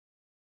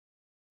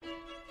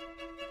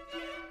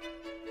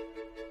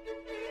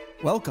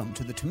Welcome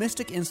to the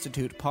Thomistic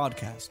Institute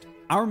podcast.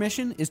 Our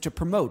mission is to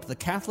promote the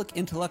Catholic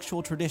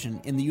intellectual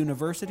tradition in the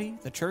university,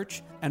 the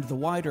church, and the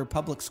wider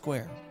public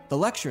square. The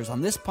lectures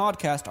on this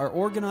podcast are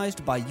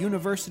organized by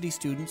university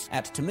students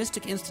at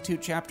Thomistic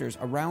Institute chapters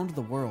around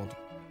the world.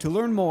 To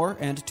learn more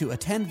and to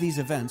attend these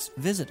events,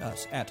 visit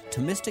us at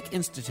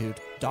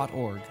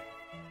Thomisticinstitute.org.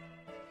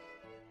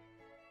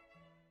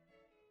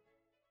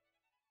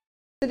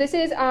 So this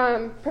is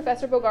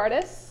Professor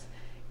Bogardus.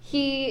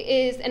 He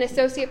is an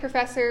associate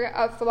professor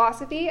of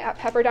philosophy at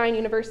Pepperdine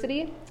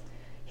University.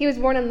 He was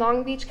born in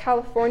Long Beach,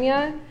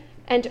 California,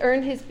 and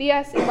earned his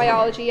BS in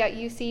biology at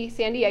UC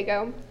San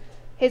Diego,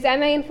 his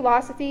MA in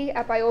philosophy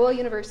at Biola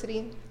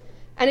University,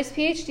 and his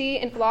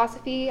PhD in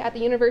philosophy at the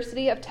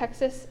University of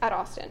Texas at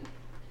Austin.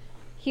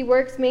 He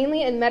works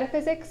mainly in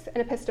metaphysics and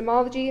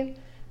epistemology,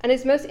 and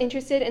is most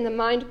interested in the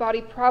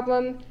mind-body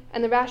problem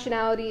and the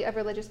rationality of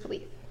religious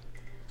belief.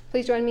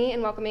 Please join me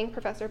in welcoming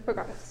Professor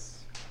Bogardus.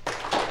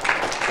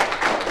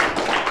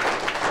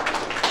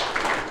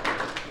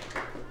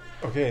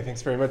 Okay,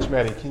 thanks very much,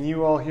 Maddie. Can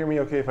you all hear me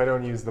okay if I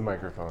don't use the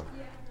microphone?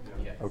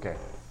 Yeah. Okay.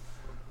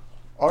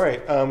 All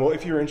right, well,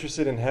 if you're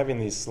interested in having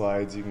these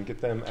slides, you can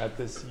get them at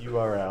this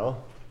URL.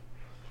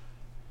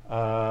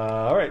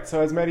 All right,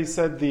 so as Maddie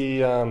said,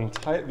 the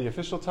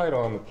official title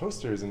on the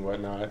posters and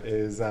whatnot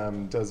is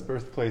Does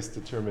Birthplace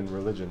Determine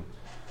Religion?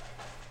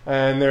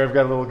 And there I've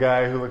got a little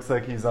guy who looks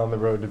like he's on the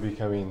road to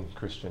becoming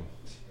Christian.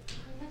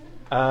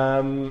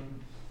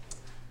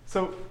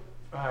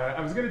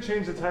 I was going to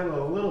change the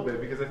title a little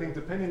bit because I think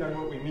depending on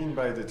what we mean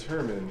by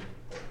determine,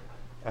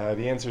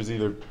 the answer is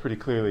either pretty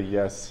clearly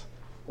yes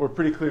or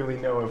pretty clearly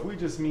no. If we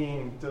just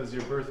mean, does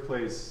your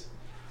birthplace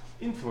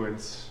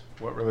influence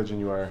what religion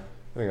you are,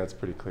 I think that's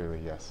pretty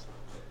clearly yes.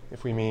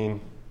 If we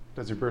mean,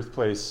 does your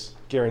birthplace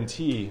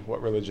guarantee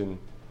what religion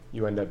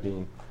you end up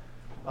being,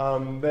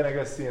 then I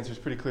guess the answer is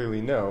pretty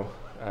clearly no.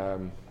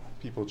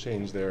 People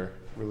change their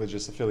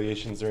religious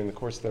affiliations during the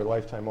course of their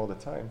lifetime all the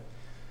time.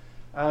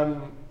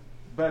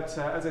 But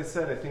as I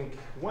said, I think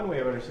one way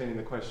of understanding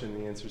the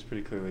question, the answer is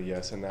pretty clearly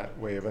yes, and that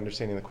way of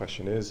understanding the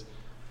question is,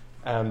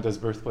 does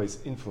birthplace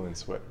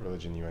influence what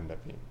religion you end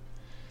up being?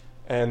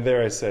 And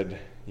there I said,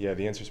 yeah,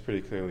 the answer is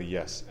pretty clearly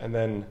yes. And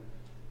then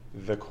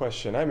the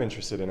question I'm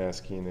interested in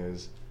asking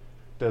is,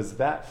 should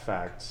that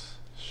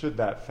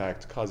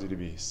fact cause you to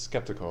be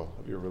skeptical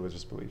of your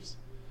religious beliefs?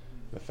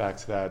 The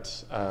fact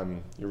that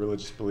your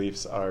religious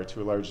beliefs are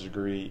to a large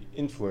degree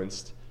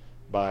influenced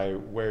by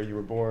where you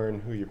were born,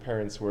 who your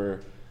parents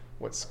were,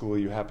 what school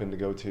you happen to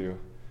go to.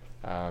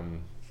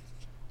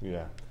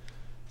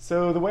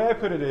 So the way I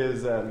put it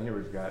is, here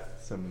we've got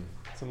some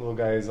little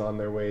guys on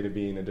their way to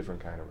being a different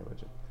kind of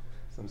religion,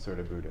 some sort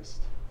of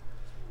Buddhist.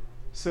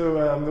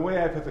 So the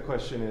way I put the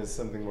question is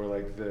something more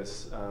like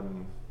this,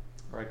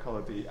 or I call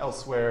it the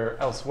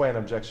else-when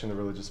objection to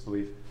religious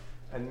belief.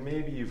 And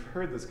maybe you've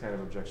heard this kind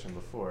of objection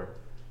before,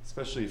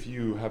 especially if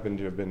you happen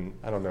to have been,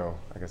 I don't know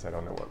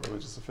what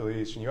religious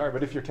affiliation you are,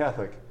 but if you're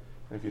Catholic,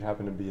 and if you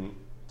happen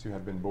to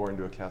have been born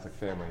to a Catholic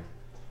family,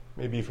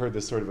 maybe you've heard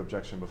this sort of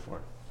objection before.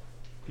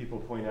 People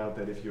point out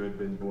that if you had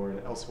been born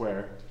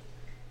elsewhere,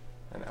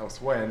 and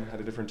elsewhen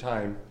at a different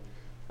time,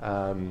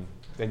 then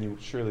you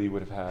surely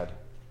would have had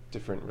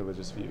different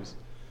religious views.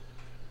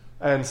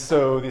 And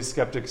so these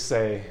skeptics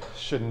say,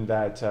 shouldn't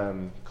that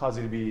cause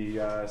you to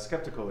be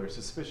skeptical or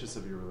suspicious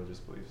of your religious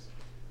beliefs?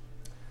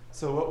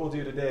 So what we'll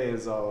do today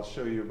is I'll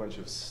show you a bunch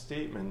of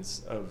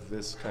statements of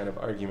this kind of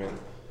argument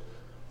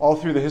all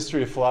through the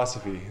history of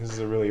philosophy. This is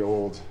a really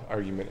old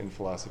argument in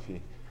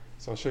philosophy.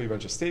 So I'll show you a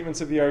bunch of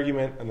statements of the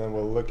argument, and then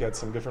we'll look at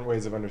some different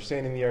ways of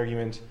understanding the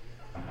argument.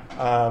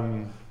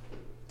 And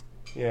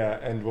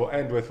we'll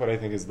end with what I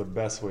think is the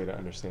best way to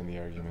understand the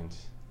argument.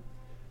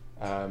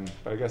 But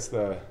I guess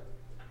the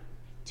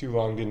too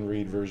long didn't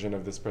read version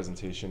of this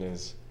presentation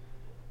is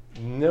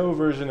no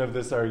version of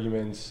this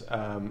argument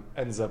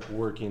ends up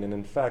working, and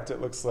in fact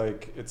it looks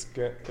like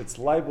it's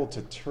liable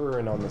to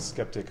turn on the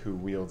skeptic who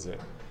wields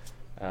it.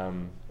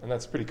 And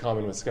that's pretty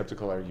common with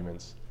skeptical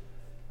arguments.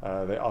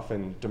 They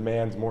often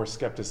demand more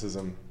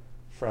skepticism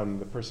from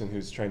the person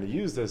who's trying to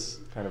use this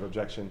kind of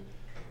objection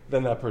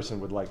than that person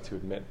would like to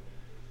admit.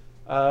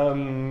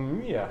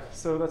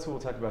 So that's what we'll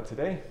talk about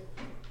today.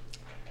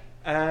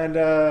 And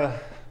I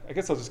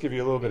guess I'll just give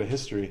you a little bit of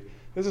history.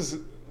 This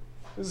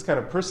is kind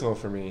of personal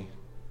for me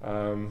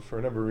for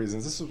a number of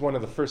reasons. This was one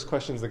of the first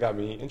questions that got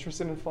me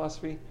interested in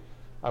philosophy.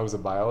 I was a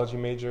biology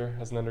major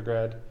as an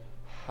undergrad,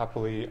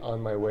 happily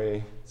on my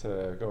way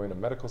to going to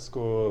medical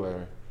school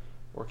or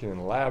working in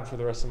a lab for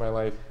the rest of my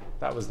life.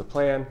 That was the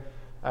plan.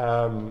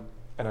 And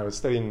I was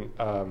studying,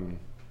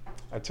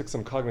 I took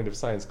some cognitive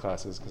science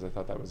classes because I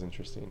thought that was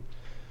interesting.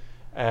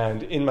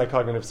 And in my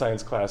cognitive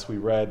science class, we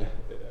read,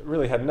 it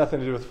really had nothing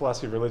to do with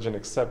philosophy of religion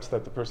except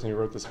that the person who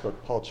wrote this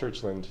book, Paul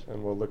Churchland,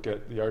 and we'll look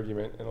at the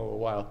argument in a little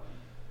while,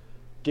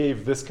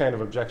 gave this kind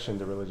of objection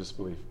to religious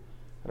belief.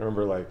 And I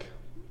remember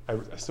I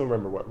still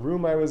remember what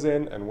room I was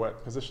in and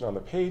what position on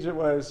the page it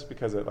was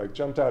because it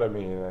jumped out at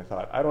me and I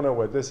thought, I don't know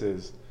what this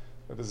is,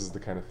 but this is the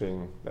kind of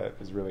thing that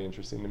is really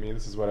interesting to me.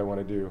 This is what I want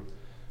to do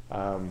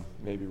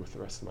maybe with the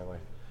rest of my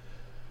life.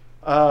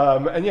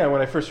 And yeah,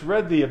 when I first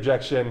read the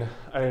objection,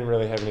 I didn't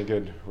really have any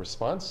good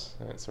response,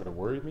 and it sort of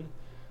worried me.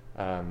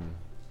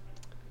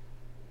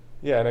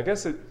 Yeah, and I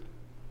guess it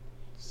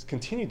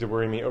continued to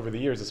worry me over the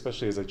years,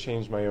 especially as I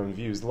changed my own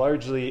views,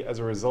 largely as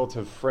a result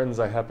of friends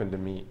I happened to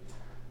meet.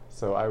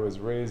 So I was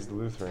raised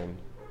Lutheran,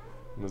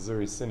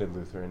 Missouri Synod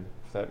Lutheran,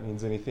 if that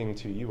means anything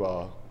to you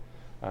all.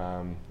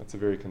 That's a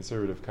very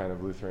conservative kind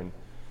of Lutheran.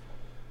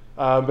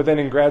 But then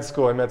in grad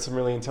school, I met some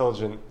really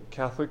intelligent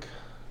Catholic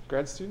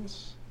grad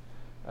students.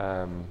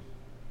 And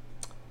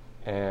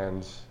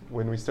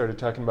when we started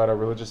talking about our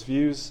religious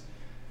views,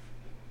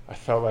 I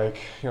felt like,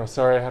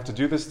 sorry I have to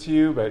do this to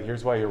you, but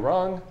here's why you're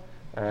wrong.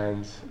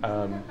 And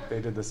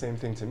they did the same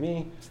thing to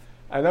me.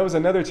 And that was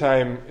another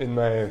time in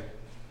the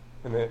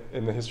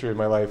history of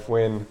my life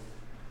when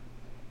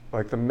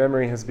the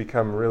memory has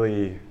become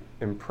really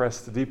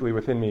impressed deeply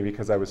within me,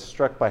 because I was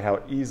struck by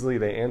how easily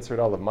they answered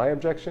all of my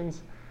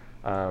objections,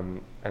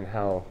 and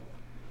how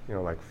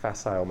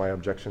facile my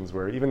objections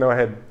were, even though I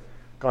had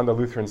gone to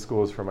Lutheran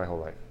schools for my whole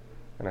life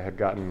and I had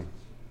gotten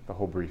the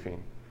whole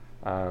briefing.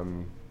 I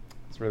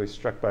was really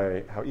struck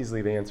by how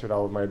easily they answered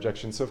all of my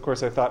objections. So of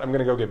course I thought, I'm going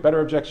to go get better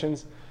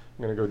objections.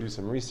 I'm going to go do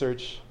some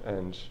research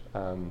and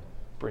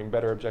bring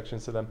better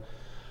objections to them.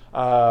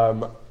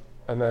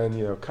 And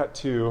then, cut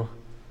to,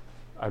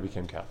 I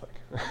became Catholic.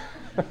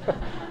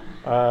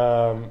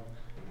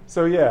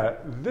 So yeah,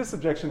 this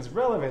objection is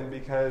relevant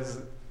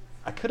because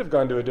I could have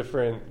gone to a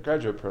different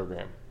graduate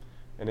program.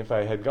 And if I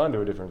had gone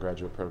to a different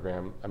graduate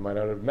program, I might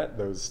not have met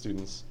those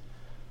students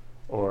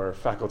or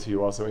faculty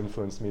who also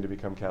influenced me to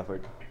become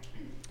Catholic.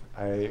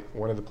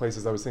 One of the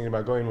places I was thinking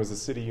about going was the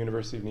City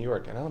University of New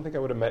York, and I don't think I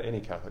would have met any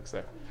Catholics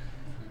there.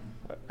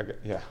 I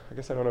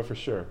guess I don't know for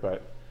sure,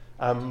 but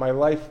my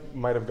life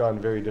might have gone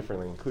very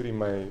differently, including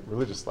my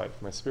religious life,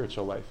 my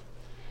spiritual life.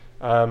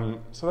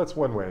 So that's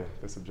one way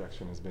this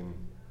objection has been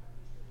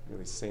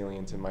really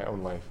salient in my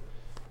own life.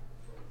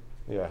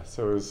 Yeah,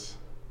 so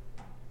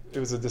it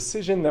was a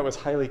decision that was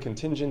highly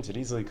contingent. It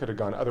easily could have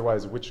gone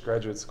otherwise which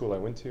graduate school I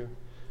went to.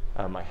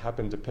 I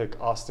happened to pick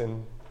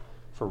Austin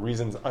for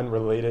reasons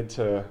unrelated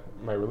to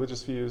my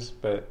religious views,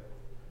 but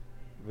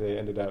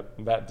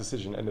that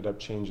decision ended up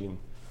changing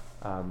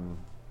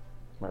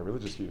my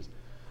religious views.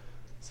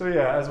 So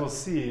yeah, as we'll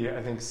see,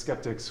 I think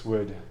skeptics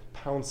would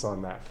pounce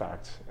on that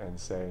fact and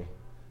say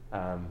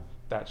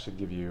that should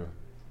give you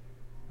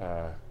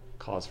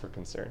cause for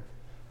concern.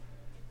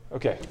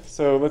 Okay,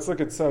 so let's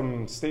look at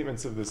some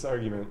statements of this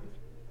argument.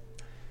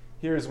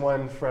 Here's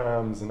one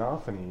from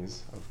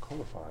Xenophanes of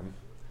Colophon.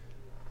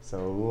 So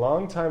a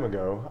long time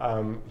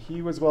ago,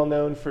 he was well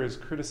known for his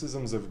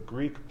criticisms of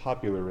Greek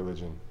popular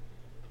religion.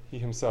 He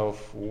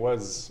himself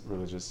was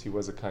religious. He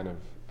was a kind of,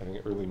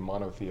 early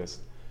monotheist.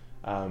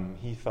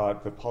 He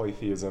thought the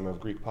polytheism of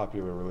Greek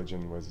popular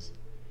religion was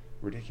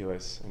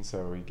ridiculous, and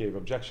so he gave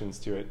objections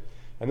to it.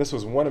 And this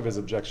was one of his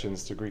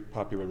objections to Greek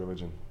popular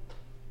religion.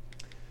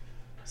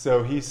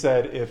 So he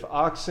said, if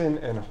oxen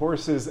and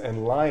horses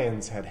and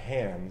lions had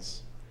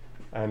hands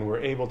and were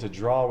able to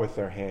draw with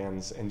their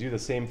hands and do the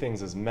same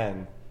things as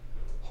men,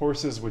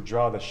 horses would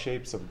draw the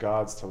shapes of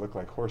gods to look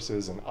like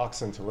horses and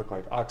oxen to look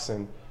like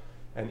oxen,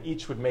 and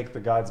each would make the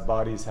gods'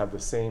 bodies have the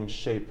same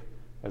shape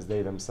as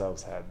they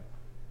themselves had.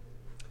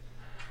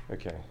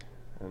 Okay,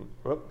 and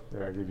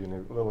there I give you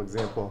a little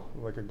example,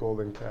 like a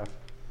golden calf.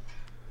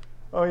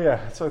 Oh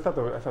yeah, so I thought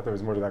there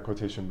was more to that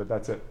quotation, but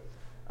that's it.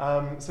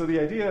 So the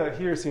idea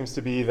here seems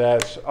to be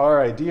that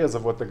our ideas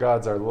of what the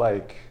gods are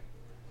like,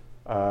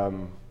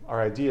 our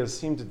ideas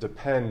seem to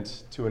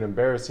depend to an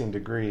embarrassing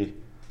degree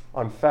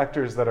on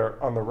factors that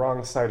are on the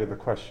wrong side of the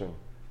question.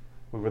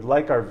 We would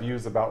like our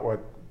views about what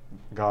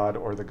God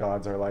or the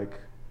gods are like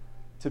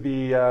to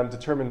be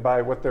determined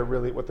by what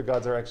the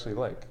gods are actually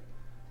like.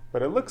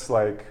 But it looks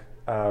like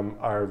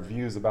our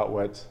views about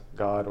what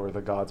God or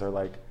the gods are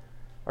like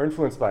are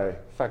influenced by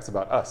facts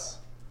about us,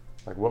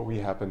 like what we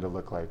happen to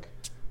look like.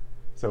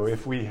 So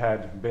if we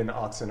had been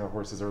oxen or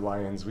horses or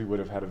lions, we would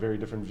have had a very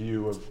different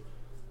view of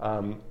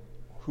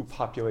who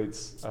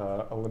populates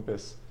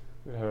Olympus.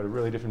 We had a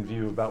really different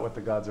view about what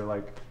the gods are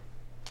like.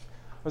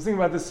 I was thinking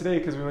about this today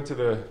because we went to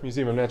the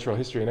Museum of Natural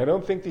History, and I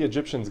don't think the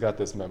Egyptians got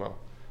this memo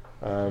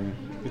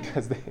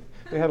because they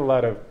had a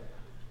lot of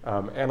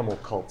animal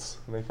cults,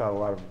 and they thought a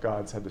lot of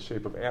gods had the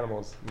shape of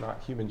animals,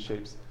 not human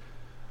shapes.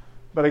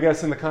 But I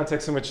guess in the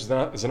context in which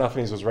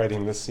Xenophanes was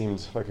writing, this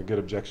seemed like a good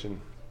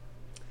objection.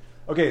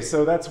 Okay,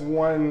 so that's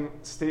one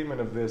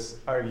statement of this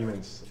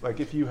argument.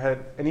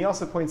 And he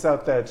also points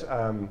out that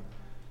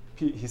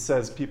he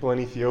says people in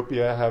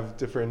Ethiopia have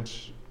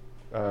different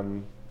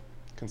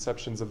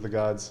conceptions of the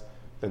gods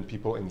than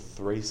people in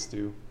Thrace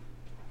do.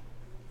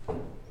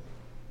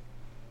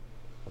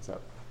 What's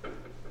up?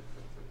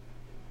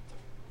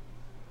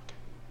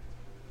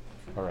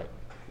 All right.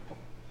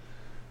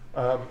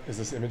 Is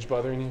this image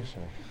bothering you?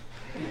 Sure.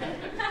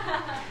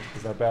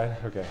 Is that bad?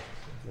 Okay,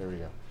 there we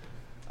go.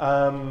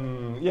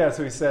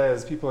 So he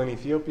says people in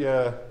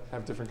Ethiopia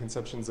have different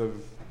conceptions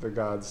of the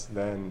gods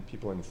than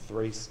people in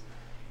Thrace.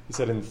 He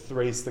said in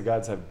Thrace the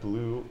gods have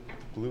blue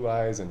blue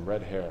eyes and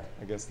red hair.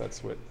 I guess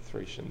that's what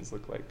Thracians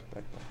look like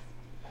back then.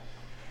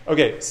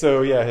 Okay,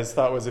 so yeah, his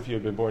thought was if you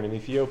had been born in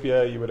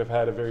Ethiopia, you would have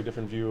had a very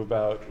different view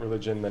about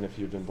religion than if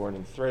you had been born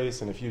in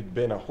Thrace. And if you'd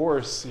been a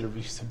horse, your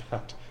views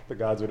about the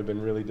gods would have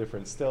been really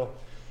different still.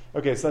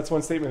 Okay, so that's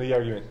one statement of the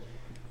argument.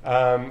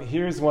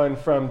 Here's one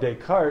from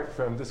Descartes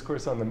from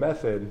Discourse on the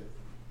Method.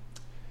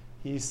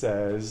 He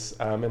says,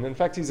 and in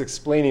fact he's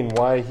explaining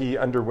why he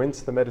underwent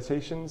the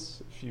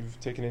meditations. If you've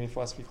taken any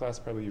philosophy class,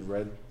 probably you've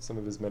read some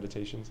of his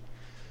meditations.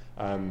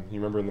 You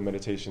remember in the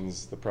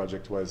meditations, the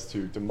project was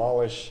to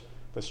demolish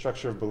the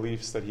structure of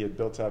beliefs that he had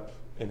built up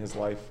in his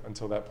life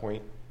until that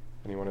point,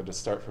 and he wanted to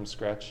start from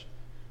scratch.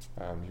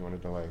 He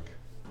wanted to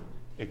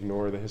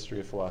ignore the history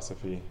of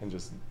philosophy and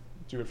just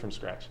do it from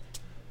scratch.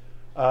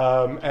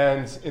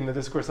 And in the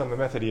Discourse on the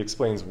Method, he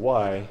explains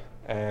why,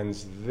 and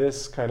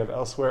this kind of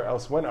elsewhere,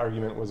 else when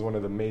argument was one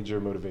of the major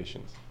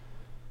motivations.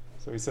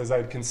 So he says, I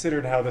had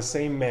considered how the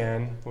same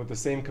man with the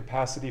same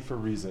capacity for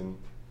reason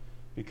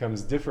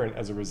becomes different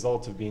as a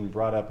result of being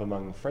brought up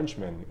among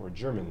Frenchmen or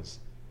Germans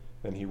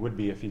than he would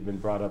be if he'd been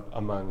brought up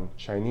among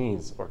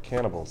Chinese or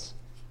cannibals.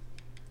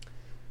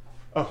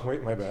 Oh,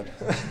 wait, my bad.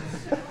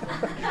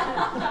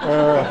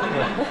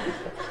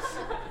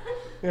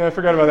 Yeah, I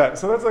forgot about that.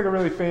 So that's a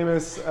really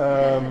famous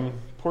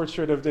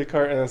portrait of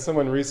Descartes, and then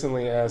someone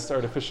recently asked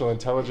artificial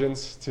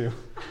intelligence to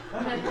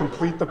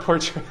complete the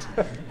portrait.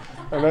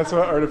 And that's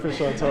what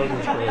artificial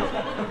intelligence created,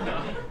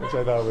 which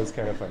I thought was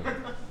kind of funny.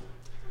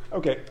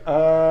 Okay,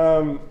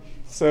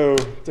 so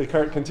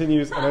Descartes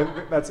continues, and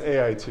that's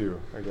AI too,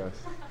 I guess,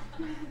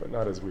 but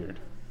not as weird.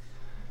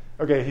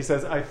 Okay, he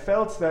says, I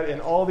felt that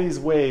in all these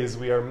ways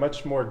we are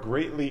much more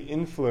greatly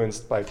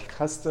influenced by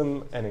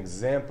custom and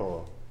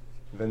example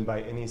than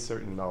by any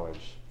certain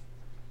knowledge.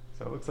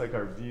 So it looks like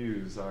our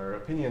views, our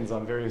opinions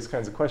on various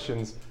kinds of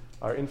questions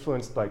are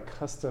influenced by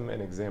custom and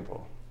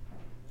example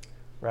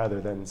rather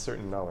than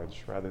certain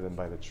knowledge, rather than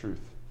by the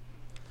truth.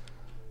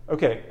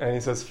 Okay, and he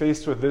says,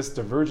 faced with this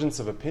divergence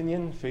of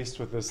opinion, faced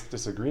with this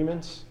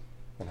disagreement,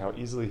 and how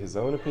easily his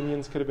own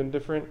opinions could have been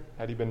different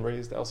had he been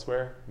raised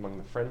elsewhere, among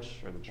the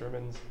French or the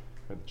Germans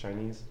or the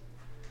Chinese,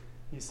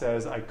 he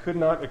says, I could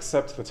not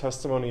accept the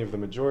testimony of the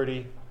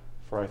majority,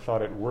 for I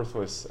thought it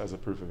worthless as a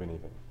proof of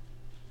anything.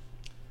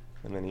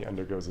 And then he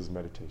undergoes his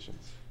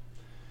meditations.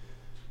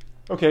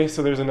 Okay,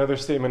 so there's another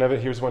statement of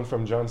it. Here's one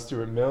from John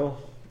Stuart Mill.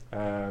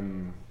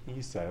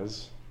 He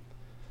says,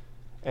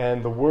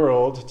 and the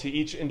world to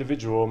each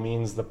individual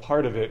means the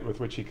part of it with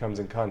which he comes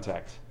in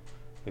contact.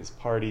 His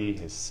party,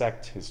 his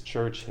sect, his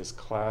church, his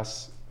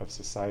class of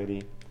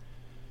society.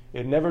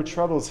 It never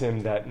troubles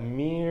him that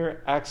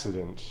mere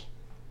accident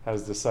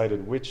has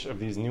decided which of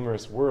these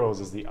numerous worlds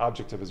is the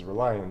object of his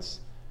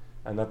reliance,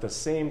 and that the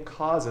same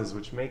causes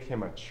which make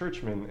him a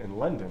churchman in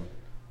London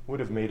would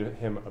have made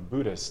him a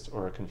Buddhist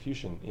or a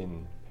Confucian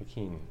in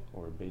Peking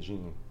or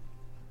Beijing.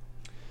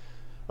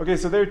 Okay,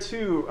 so there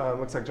too,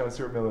 looks like John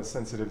Stuart Mill is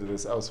sensitive to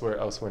this elsewhere,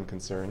 elsewhen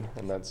concern,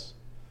 and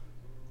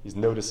he's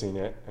noticing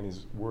it and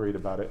he's worried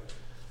about it.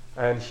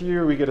 And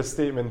here we get a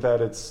statement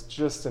that it's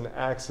just an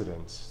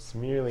accident. It's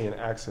merely an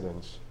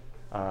accident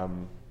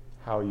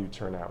how you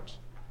turn out.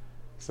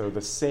 So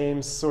the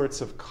same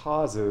sorts of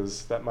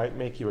causes that might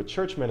make you a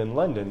churchman in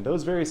London,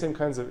 those very same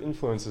kinds of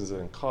influences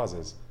and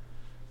causes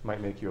might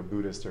make you a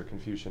Buddhist or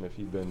Confucian if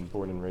you'd been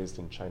born and raised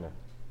in China.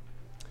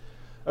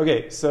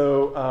 Okay,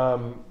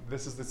 so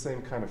this is the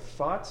same kind of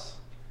thought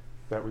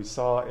that we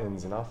saw in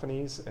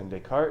Xenophanes and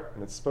Descartes,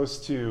 and it's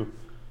supposed to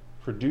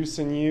produce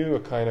in you a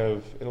kind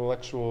of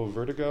intellectual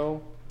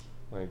vertigo,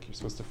 like you're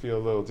supposed to feel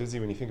a little dizzy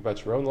when you think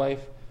about your own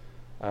life,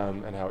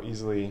 and how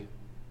easily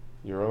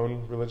your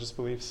own religious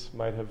beliefs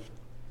might have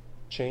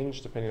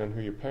changed depending on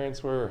who your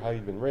parents were or how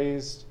you've been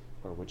raised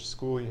or which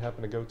school you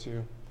happen to go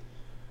to.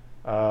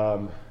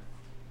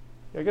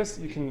 I guess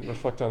you can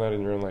reflect on that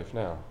in your own life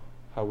now.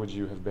 How would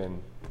you have been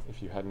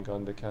if you hadn't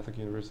gone to Catholic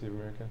University of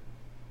America?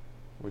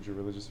 Would your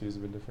religious views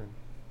have been different?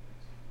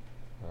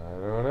 I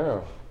don't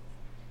know.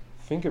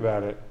 Think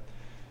about it.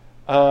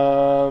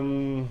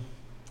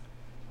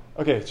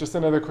 Okay, just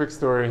another quick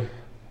story.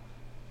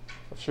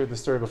 I've shared this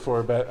story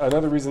before, but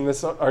another reason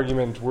this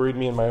argument worried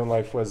me in my own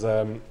life was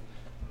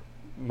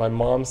my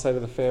mom's side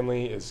of the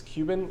family is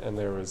Cuban, and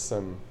there was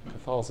some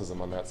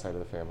Catholicism on that side of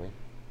the family.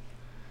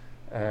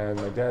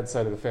 And my dad's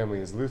side of the family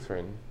is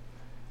Lutheran.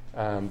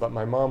 But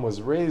my mom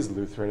was raised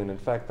Lutheran, and in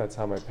fact, that's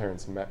how my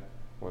parents met,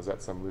 was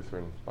at some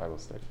Lutheran Bible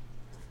study.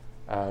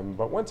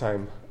 But one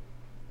time,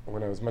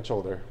 when I was much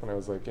older, when I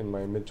was in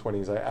my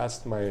mid-20s, I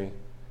asked my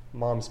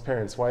mom's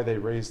parents why they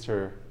raised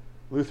her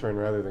Lutheran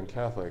rather than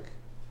Catholic.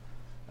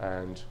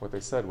 And what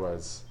they said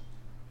was,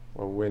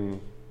 well, when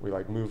we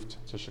moved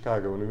to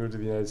Chicago, when we moved to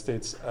the United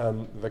States,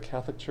 the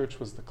Catholic Church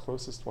was the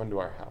closest one to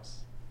our house.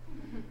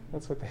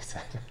 That's what they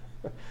said.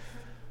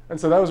 And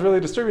so that was really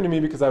disturbing to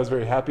me because I was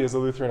very happy as a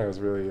Lutheran. I was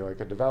really a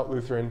devout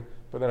Lutheran.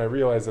 But then I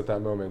realized at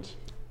that moment,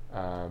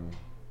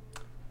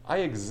 I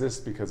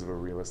exist because of a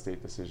real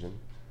estate decision.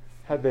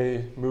 Had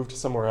they moved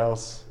somewhere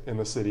else in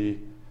the city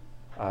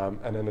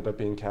and ended up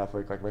being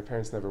Catholic, my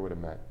parents never would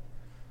have met.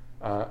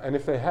 And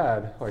if they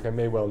had, like, I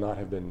may well not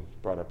have been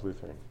brought up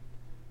Lutheran.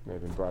 May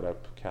have been brought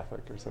up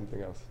Catholic or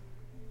something else.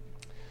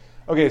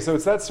 Okay, so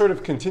it's that sort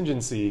of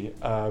contingency.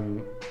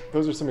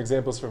 Those are some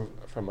examples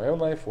from my own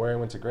life, where I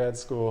went to grad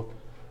school,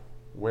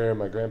 where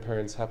my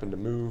grandparents happened to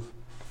move,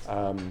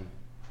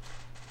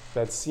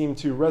 that seem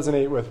to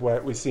resonate with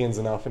what we see in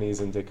Xenophanes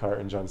and Descartes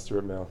and John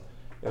Stuart Mill.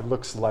 It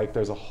looks like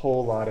there's a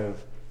whole lot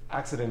of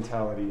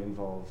accidentality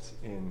involved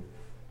in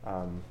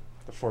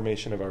the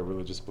formation of our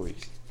religious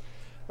beliefs.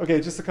 Okay,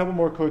 just a couple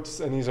more quotes,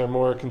 and these are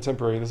more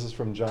contemporary. This is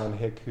from John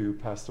Hick, who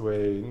passed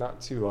away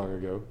not too long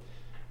ago.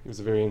 He was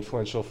a very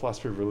influential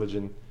philosopher of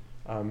religion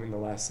in the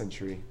last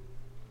century.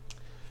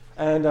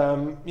 And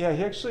he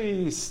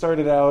actually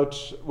started out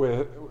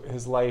with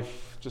his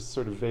life just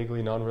sort of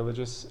vaguely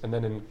non-religious, and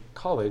then in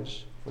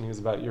college, when he was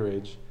about your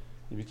age,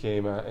 he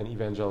became an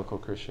evangelical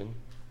Christian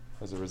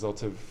as a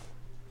result of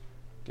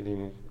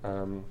becoming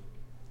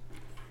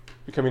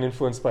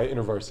influenced by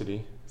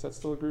InterVarsity. Is that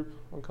still a group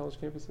on college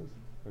campuses?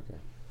 Okay.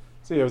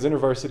 So it was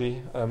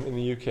InterVarsity in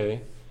the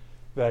UK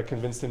that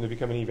convinced him to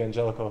become an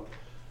evangelical.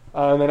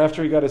 And then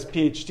after he got his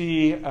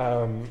PhD,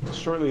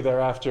 shortly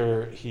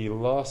thereafter, he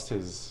lost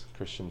his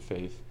Christian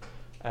faith.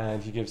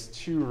 And he gives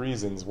 2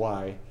 reasons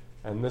why,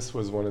 and this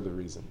was one of the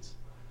reasons.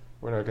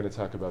 We're not going to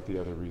talk about the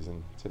other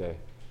reason today.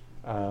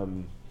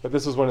 But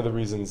this was one of the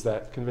reasons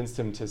that convinced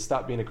him to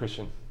stop being a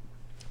Christian.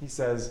 He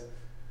says,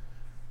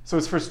 so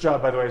his first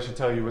job, by the way, I should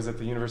tell you, was at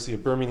the University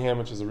of Birmingham,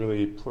 which is a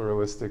really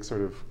pluralistic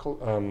sort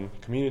of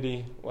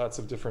community, lots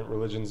of different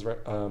religions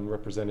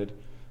represented.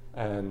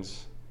 And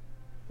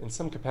in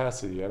some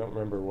capacity, I don't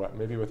remember what,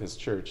 maybe with his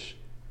church,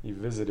 he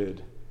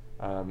visited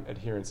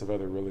adherents of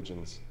other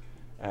religions.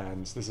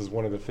 And this is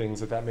one of the things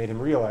that made him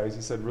realize.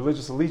 He said,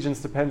 religious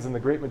allegiance depends in the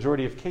great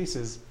majority of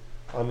cases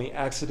on the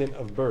accident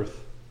of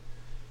birth.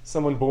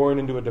 Someone born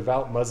into a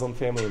devout Muslim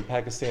family in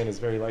Pakistan is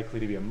very likely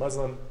to be a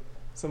Muslim.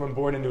 Someone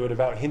born into a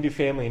devout Hindu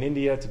family in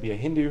India to be a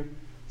Hindu.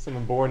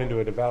 Someone born into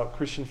a devout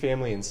Christian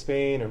family in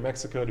Spain or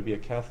Mexico to be a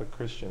Catholic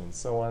Christian, and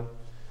so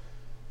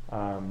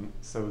on.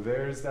 So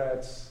there's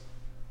that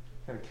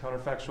kind of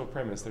counterfactual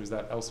premise. There's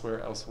that elsewhere,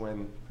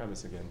 elsewhen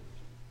premise again.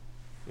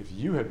 If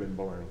you had been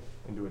born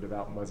into a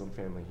devout Muslim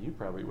family, you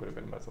probably would have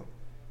been Muslim.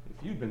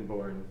 If you'd been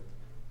born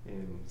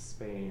in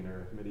Spain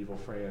or medieval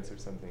France or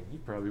something, you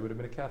probably would have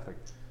been a Catholic.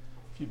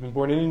 If you'd been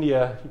born in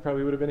India, you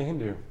probably would have been a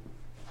Hindu.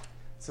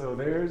 So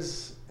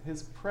there's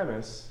his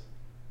premise.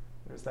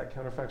 There's that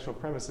counterfactual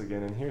premise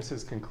again, and here's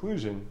his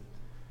conclusion.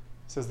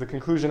 He says, the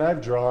conclusion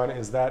I've drawn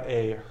is that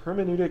a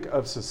hermeneutic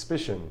of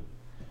suspicion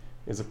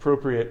is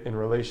appropriate in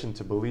relation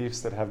to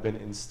beliefs that have been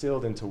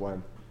instilled into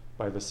one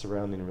by the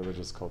surrounding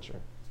religious culture.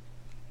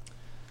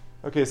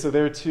 Okay, so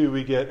there too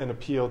we get an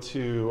appeal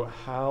to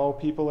how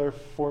people are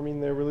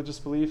forming their religious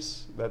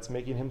beliefs. That's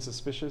making him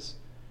suspicious.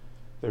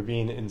 They're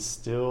being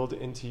instilled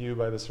into you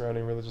by the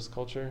surrounding religious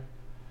culture.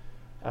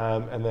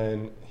 And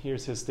then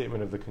here's his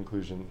statement of the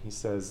conclusion. He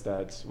says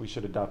that we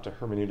should adopt a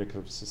hermeneutic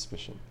of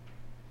suspicion.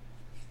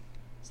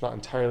 It's not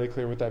entirely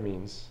clear what that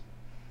means,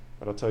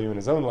 but I'll tell you in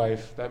his own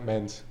life, that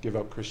meant give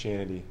up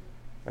Christianity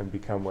and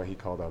become what he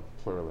called a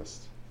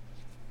pluralist,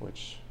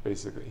 which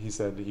basically, he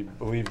said he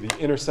believed the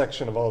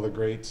intersection of all the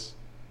great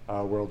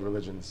world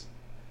religions,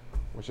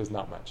 which is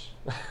not much.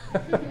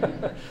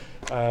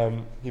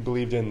 He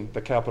believed in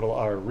the capital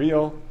R,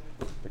 real,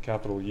 the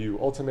capital U,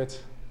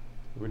 ultimate.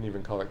 He wouldn't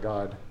even call it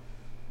God.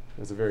 It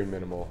was a very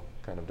minimal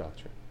kind of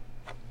doctrine.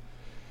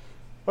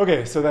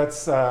 Okay, so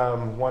that's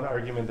one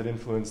argument that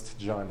influenced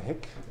John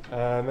Hick.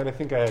 And then I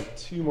think I have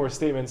 2 more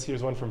statements.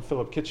 Here's one from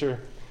Philip Kitcher.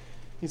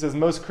 He says,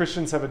 most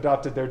Christians have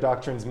adopted their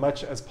doctrines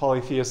much as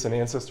polytheists and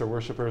ancestor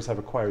worshippers have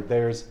acquired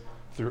theirs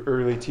through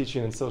early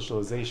teaching and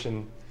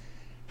socialization.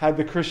 Had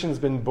the Christians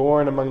been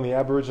born among the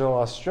Aboriginal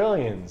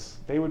Australians,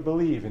 they would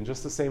believe in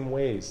just the same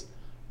ways,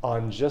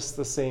 on just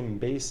the same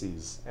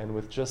bases, and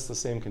with just the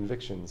same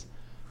convictions,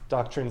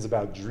 doctrines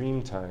about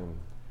dream time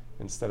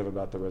instead of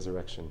about the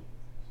resurrection.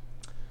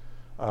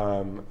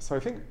 So I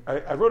think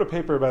I wrote a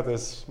paper about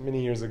this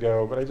many years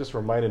ago, but I just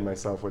reminded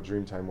myself what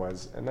dream time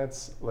was, and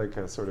that's like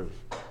a sort of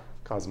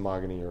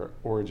cosmogony or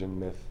origin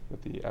myth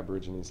that the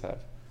Aborigines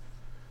have.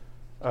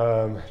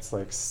 It's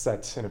like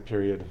set in a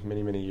period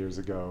many, many years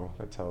ago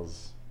that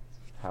tells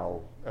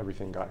how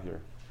everything got here.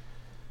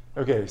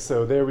 Okay,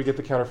 so there we get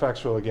the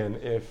counterfactual again.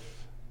 If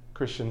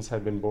Christians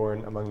had been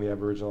born among the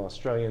Aboriginal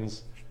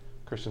Australians,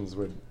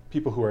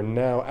 people who are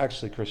now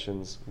actually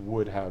Christians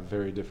would have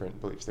very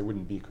different beliefs. They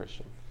wouldn't be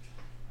Christian.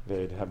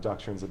 They'd have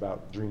doctrines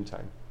about dream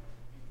time.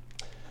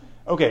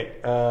 Okay,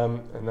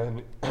 and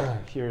then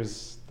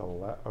here's the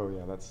oh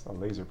yeah, that's a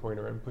laser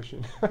pointer I'm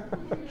pushing.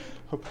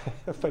 Hope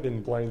I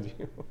didn't blind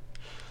you.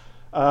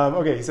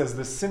 Okay, he says,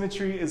 the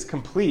symmetry is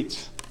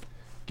complete.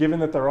 Given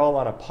that they're all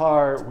on a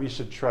par, we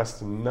should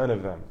trust none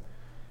of them.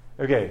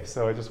 Okay,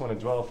 so I just want to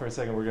dwell for a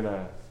second. We're going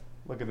to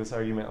look at this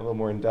argument a little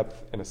more in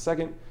depth in a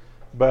second.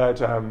 But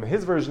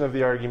his version of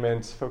the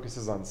argument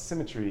focuses on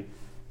symmetry.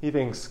 He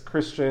thinks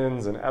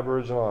Christians and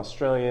Aboriginal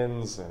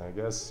Australians and I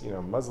guess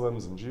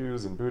Muslims and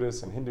Jews and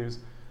Buddhists and Hindus,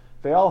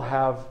 they all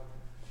have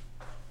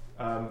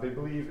They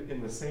believe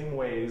in the same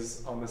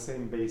ways, on the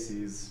same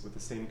bases, with the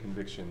same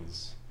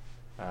convictions.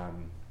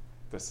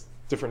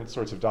 Different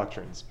sorts of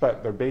doctrines,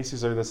 but their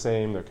bases are the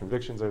same, their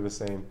convictions are the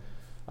same.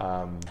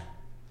 And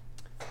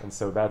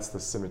so that's the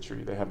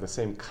symmetry. They have the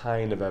same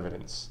kind of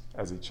evidence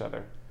as each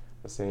other,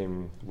 the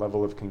same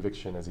level of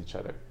conviction as each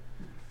other.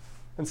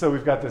 And so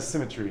we've got this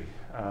symmetry,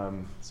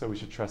 so we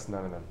should trust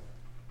none of them,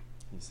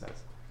 he says.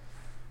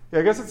 Yeah,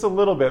 I guess it's a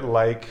little bit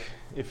like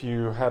if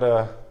you had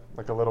a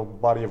little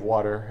body of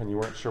water and you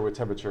weren't sure what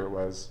temperature it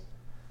was,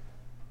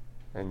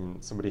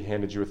 and somebody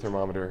handed you a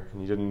thermometer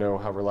and you didn't know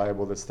how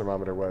reliable this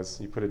thermometer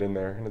was. You put it in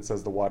there and it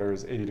says the water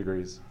is 80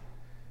 degrees.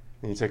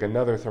 And you take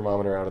another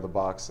thermometer out of the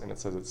box and it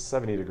says it's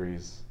 70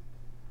 degrees.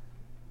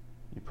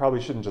 You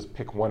probably shouldn't just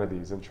pick one of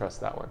these and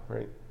trust that one,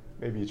 right?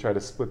 Maybe you try to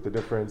split the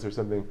difference or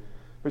something,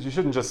 but you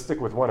shouldn't just stick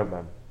with one of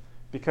them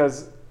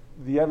because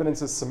the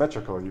evidence is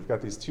symmetrical. You've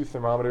got these two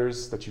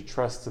thermometers that you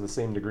trust to the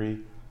same degree.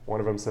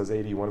 One of them says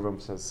 80, one of them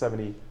says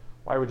 70.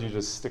 Why would you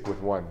just stick with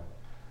one?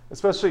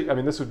 Especially,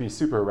 this would be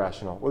super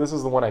irrational. Well, this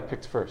is the one I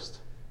picked first.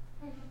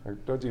 Or,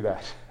 don't do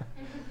that.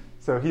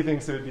 So he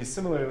thinks it would be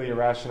similarly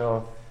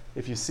irrational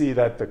if you see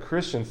that the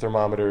Christian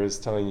thermometer is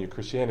telling you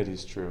Christianity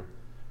is true,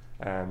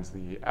 and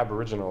the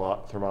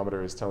Aboriginal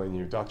thermometer is telling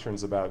you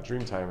doctrines about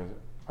Dreamtime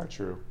are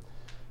true.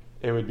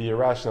 It would be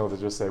irrational to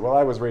just say, well,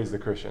 I was raised a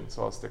Christian,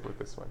 so I'll stick with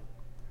this one.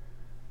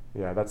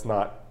 Yeah, that's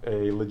not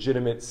a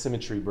legitimate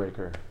symmetry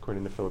breaker,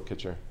 according to Philip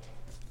Kitcher.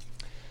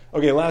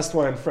 Okay, last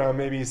one from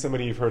maybe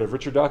somebody you've heard of.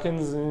 Richard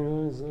Dawkins.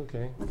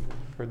 Okay,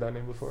 heard that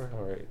name before?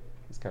 All right,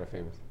 he's kind of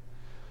famous.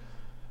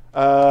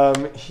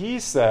 He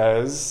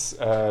says,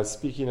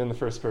 speaking in the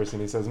first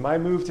person, he says, my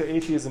move to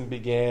atheism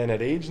began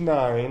at age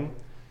 9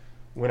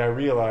 when I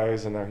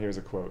realized, and now here's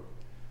a quote,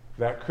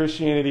 that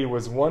Christianity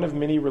was one of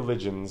many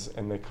religions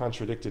and they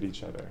contradicted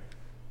each other.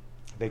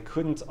 They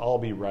couldn't all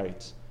be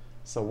right.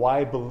 So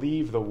why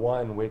believe the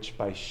one which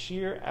by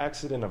sheer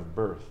accident of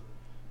birth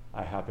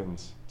I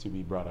happened to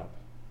be brought up?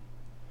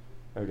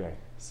 Okay,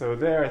 so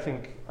there I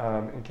think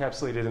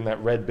encapsulated in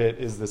that red bit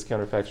is this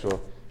counterfactual.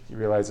 You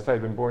realize if I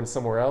had been born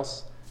somewhere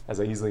else, as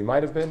I easily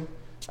might have been,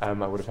 I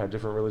would have had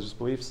different religious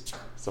beliefs.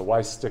 So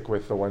why stick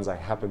with the ones I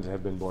happen to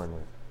have been born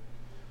with?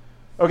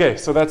 Okay,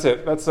 so that's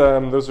it.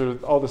 Those are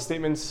all the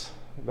statements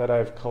that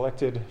I've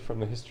collected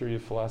from the history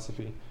of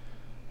philosophy,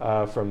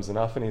 from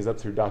Xenophanes up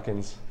through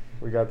Dawkins.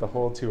 We got the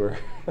whole tour.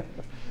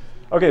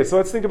 Okay, so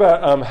let's think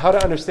about how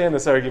to understand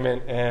this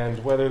argument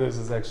and whether this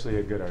is actually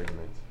a good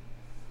argument.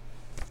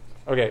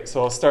 Okay,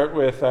 so I'll start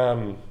with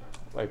sort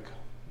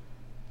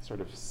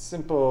of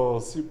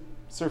simple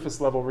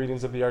surface level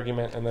readings of the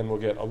argument, and then we'll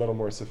get a little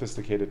more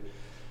sophisticated.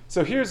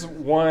 So here's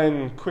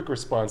one quick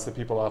response that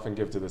people often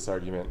give to this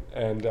argument,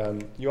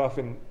 and you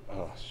often,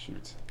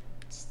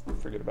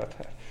 forget about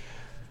that.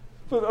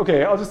 But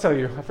okay, I'll just tell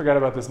you, I forgot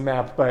about this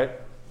map,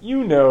 but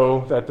you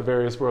know that the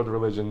various world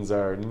religions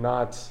are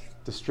not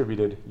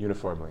distributed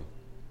uniformly.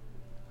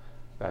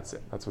 That's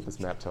it. That's what this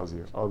map tells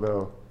you,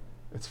 although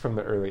it's from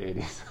the early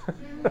 80s.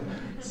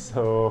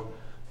 So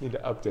need to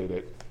update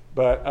it.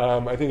 But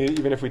I think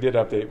even if we did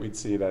update, we'd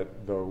see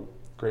that the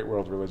great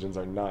world religions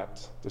are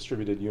not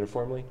distributed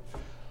uniformly.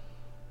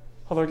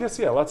 Although I guess,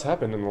 lots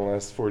happened in the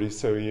last 40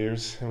 so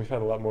years, and we've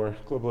had a lot more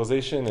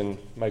globalization and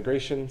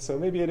migration, so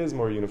maybe it is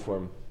more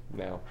uniform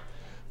now.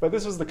 But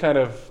this was the kind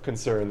of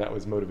concern that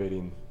was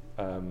motivating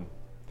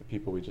the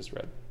people we just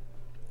read.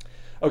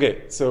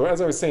 Okay, so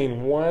as I was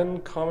saying, one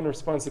common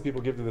response that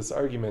people give to this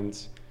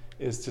argument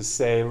is to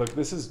say, look,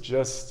 this is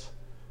just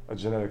a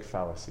genetic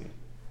fallacy.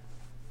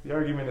 The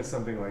argument is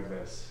something like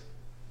this.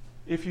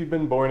 If you'd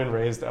been born and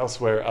raised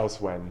elsewhere,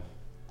 elsewhen,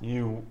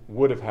 you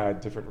would have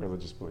had different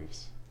religious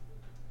beliefs.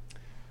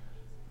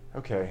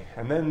 Okay,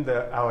 and then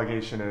the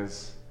allegation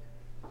is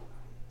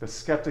the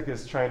skeptic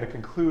is trying to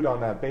conclude on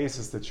that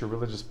basis that your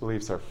religious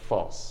beliefs are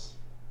false.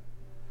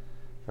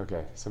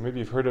 Okay, so maybe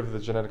you've heard of the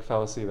genetic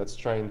fallacy. That's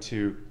trying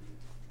to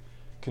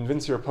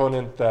convince your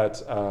opponent that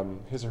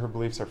his or her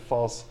beliefs are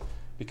false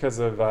because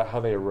of how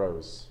they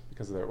arose,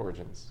 because of their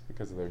origins,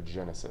 because of their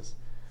genesis.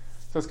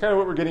 So it's kind of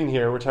what we're getting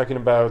here. We're talking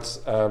about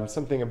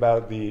something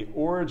about the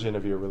origin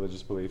of your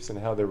religious beliefs and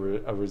how they were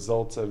a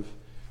result of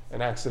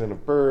an accident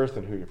of birth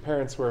and who your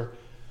parents were.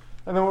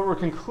 And then what we're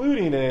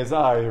concluding is,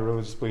 your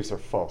religious beliefs are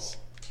false.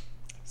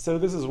 So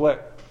this is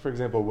what, for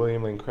example,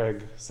 William Lane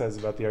Craig says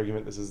about the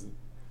argument. This is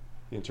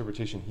the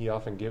interpretation he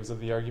often gives of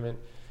the argument.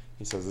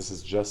 He says this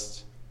is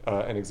just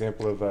an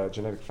example of a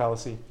genetic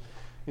fallacy.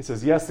 He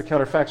says, yes, the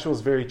counterfactual is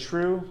very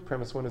true.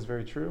 Premise 1 is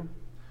very true.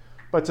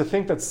 But to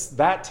think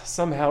that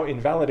somehow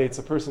invalidates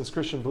a person's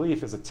Christian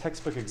belief is a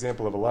textbook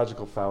example of a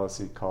logical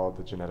fallacy called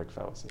the genetic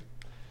fallacy.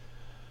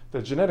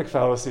 The genetic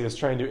fallacy is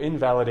trying to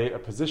invalidate a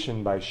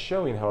position by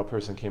showing how a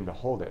person came to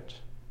hold it.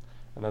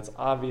 And that's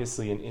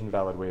obviously an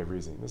invalid way of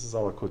reasoning. This is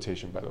all a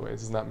quotation, by the way.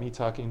 This is not me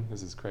talking.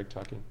 This is Craig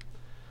talking.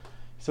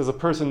 He says a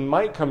person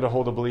might come to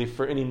hold a belief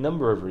for any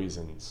number of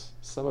reasons,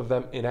 some of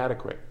them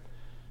inadequate.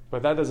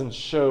 But that doesn't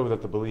show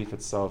that the belief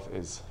itself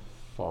is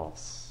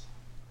false.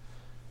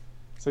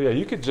 So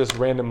you could just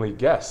randomly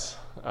guess.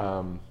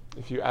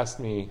 If you asked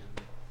me,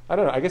 I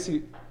don't know.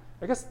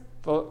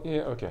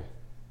 Okay.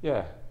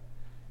 Yeah.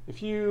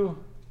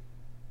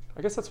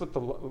 I guess that's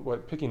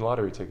what picking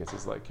lottery tickets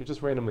is like. You're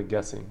just randomly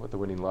guessing what the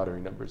winning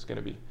lottery number is going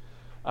to be.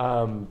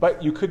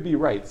 But you could be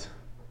right.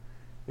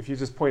 If you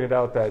just pointed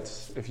out that,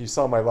 if you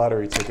saw my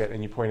lottery ticket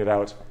and you pointed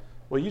out,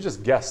 well, you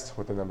just guessed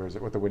what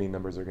the winning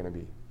numbers are going to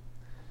be.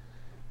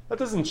 That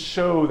doesn't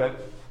show that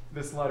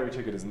this lottery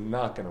ticket is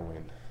not going to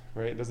win,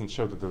 right? It doesn't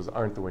show that those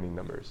aren't the winning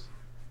numbers.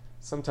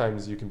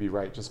 Sometimes you can be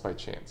right just by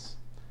chance.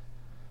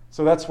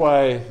 So that's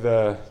why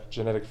the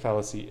genetic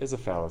fallacy is a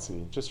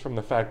fallacy. Just from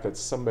the fact that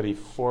somebody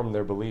formed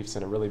their beliefs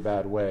in a really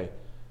bad way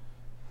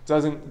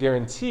doesn't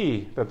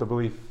guarantee that the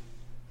belief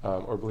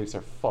or beliefs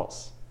are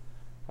false.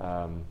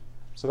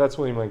 So that's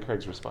William Lane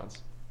Craig's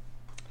response.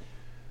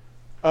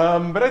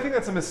 But I think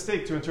that's a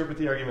mistake to interpret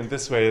the argument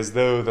this way, as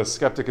though the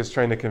skeptic is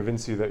trying to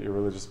convince you that your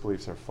religious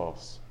beliefs are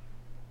false.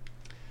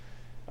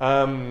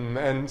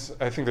 And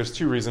I think there's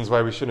two reasons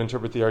why we should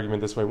interpret the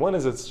argument this way. One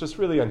is it's just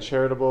really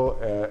uncharitable.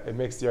 It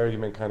makes the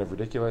argument kind of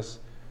ridiculous,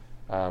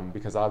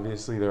 because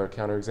obviously there are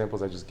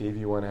counterexamples. I just gave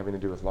you one having to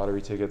do with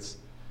lottery tickets.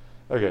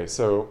 Okay,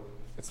 so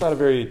it's not a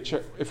very...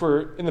 if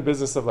we're in the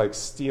business of like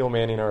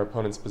steel-manning our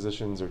opponent's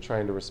positions or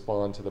trying to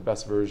respond to the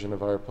best version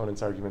of our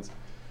opponent's arguments,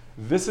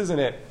 this isn't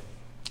it.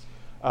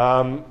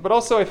 But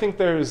also I think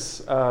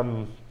there's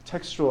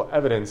textual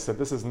evidence that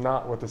this is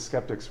not what the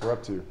skeptics were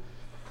up to.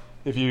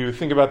 If you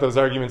think about those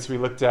arguments we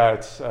looked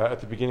at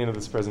the beginning of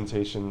this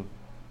presentation,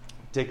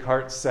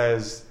 Descartes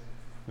says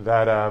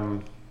that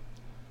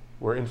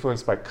we're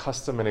influenced by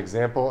custom and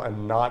example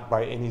and not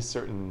by any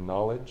certain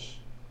knowledge.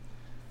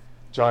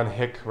 John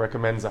Hick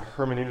recommends a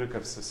hermeneutic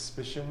of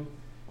suspicion.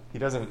 He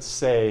doesn't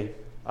say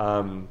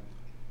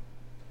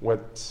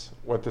what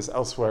these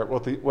elsewhere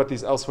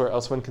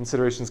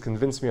considerations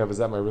convince me of is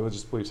that my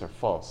religious beliefs are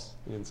false.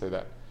 He didn't say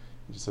that.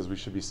 He just says we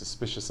should be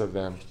suspicious of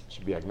them,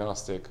 should be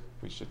agnostic,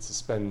 we should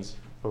suspend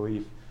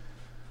belief.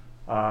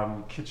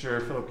 Philip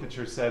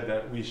Kitcher said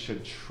that we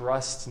should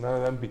trust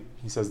none of them.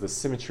 He says the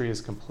symmetry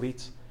is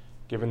complete.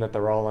 Given that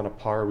they're all on a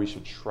par, we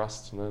should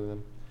trust none of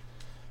them.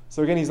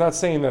 So again, he's not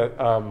saying that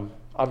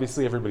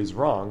obviously everybody's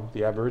wrong.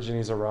 The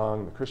Aborigines are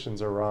wrong, the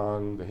Christians are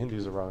wrong, the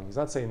Hindus are wrong. He's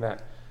not saying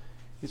that.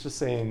 He's just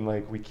saying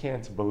like we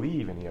can't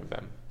believe any of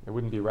them. It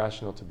wouldn't be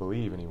rational to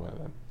believe any one of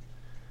them.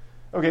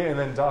 Okay, and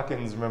then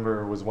Dawkins,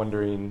 remember, was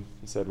wondering,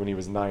 he said when he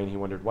was 9, he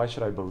wondered, why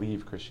should I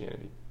believe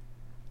Christianity?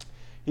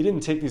 He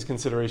didn't take these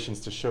considerations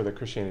to show that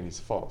Christianity is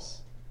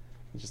false.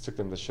 He just took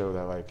them to show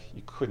that like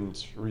you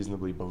couldn't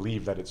reasonably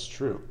believe that it's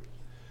true.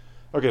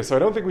 Okay, so I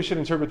don't think we should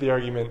interpret the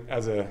argument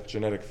as a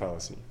genetic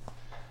fallacy.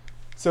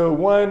 So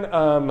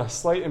one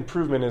slight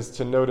improvement is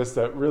to notice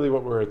that really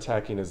what we're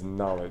attacking is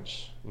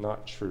knowledge,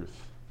 not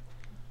truth.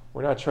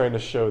 We're not trying to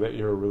show that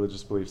your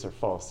religious beliefs are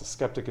false. The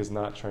skeptic is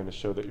not trying to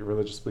show that your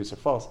religious beliefs are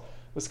false.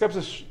 The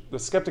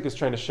skeptic is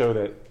trying to show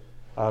that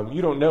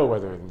you don't know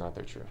whether or not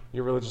they're true.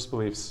 Your religious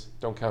beliefs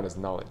don't count as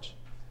knowledge.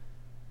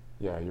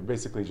 Yeah, you're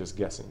basically just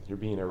guessing. You're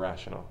being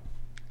irrational.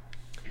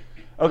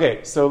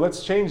 Okay, so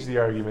let's change the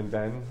argument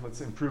then.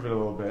 Let's improve it a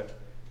little bit.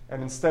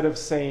 And instead of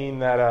saying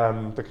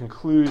that the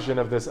conclusion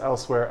of this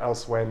elsewhere,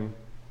 elsewhen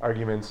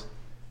argument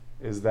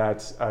is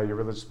that your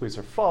religious beliefs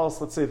are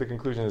false, let's say the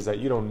conclusion is that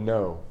you don't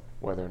know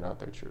whether or not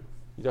they're true.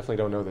 You definitely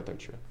don't know that they're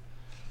true.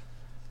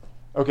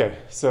 Okay,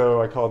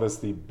 so I call this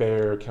the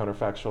bare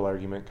counterfactual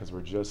argument because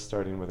we're just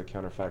starting with a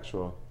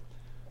counterfactual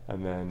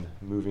and then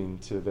moving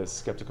to this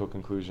skeptical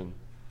conclusion.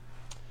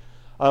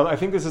 I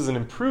think this is an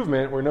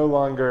improvement. We're no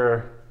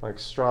longer like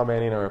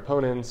straw-manning our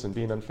opponents and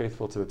being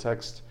unfaithful to the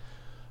text.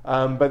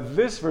 But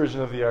this version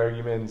of the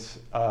argument,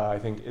 I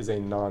think, is a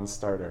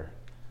non-starter.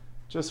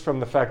 Just from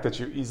the fact that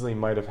you easily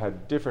might have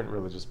had different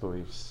religious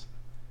beliefs,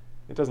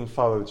 it doesn't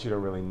follow that you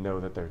don't really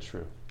know that they're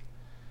true.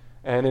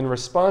 And in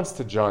response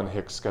to John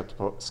Hick's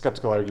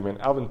skeptical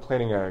argument, Alvin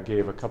Plantinga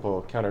gave a couple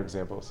of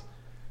counterexamples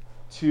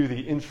to the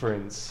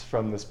inference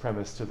from this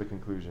premise to the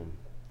conclusion.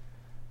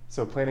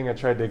 So Plantinga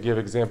tried to give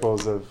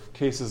examples of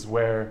cases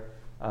where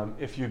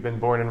if you've been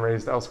born and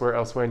raised elsewhere,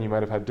 and you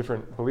might have had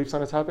different beliefs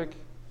on a topic,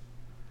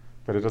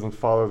 but it doesn't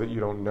follow that you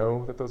don't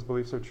know that those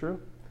beliefs are true.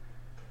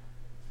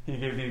 He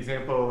gave the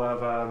example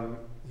of,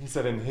 he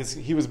said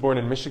he was born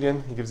in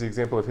Michigan. He gives the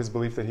example of his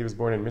belief that he was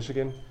born in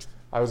Michigan.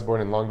 I was born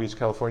in Long Beach,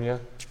 California,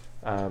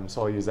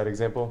 so I'll use that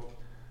example.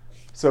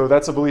 So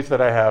that's a belief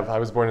that I have. I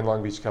was born in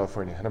Long Beach,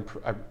 California, and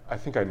I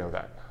think I know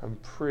that. I'm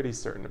pretty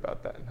certain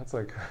about that. That's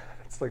like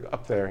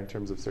up there in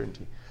terms of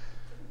certainty.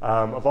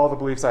 Of all the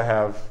beliefs I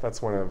have,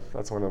 that's one of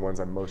the ones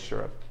I'm most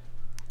sure of.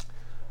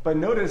 But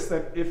notice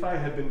that if I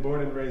had been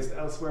born and raised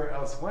elsewhere,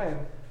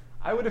 elsewhen,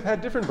 I would have had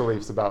different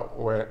beliefs about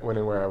when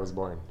and where I was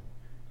born.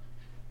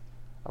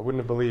 I wouldn't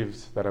have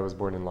believed that I was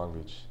born in Long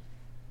Beach.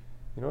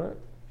 You know what?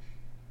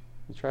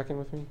 You tracking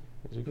with me?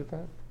 Did you get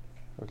that?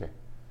 Okay.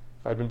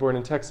 If I'd been born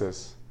in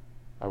Texas,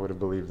 I would have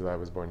believed that I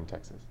was born in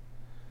Texas.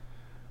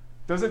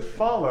 Does it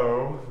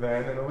follow,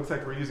 then, and it looks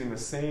like we're using the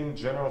same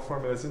general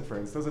form of this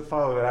inference, does it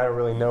follow that I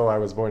really know I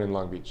was born in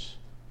Long Beach?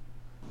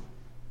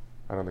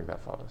 I don't think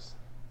that follows.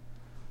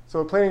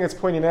 So what Plantinga is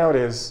pointing out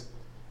is,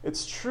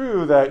 it's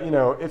true that,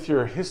 if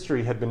your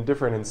history had been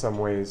different in some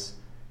ways,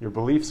 your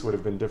beliefs would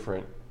have been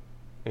different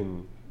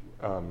in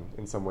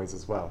some ways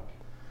as well.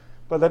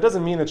 But that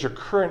doesn't mean that your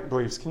current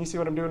beliefs, can you see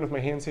what I'm doing with my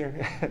hands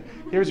here?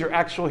 Here's your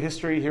actual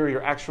history, here are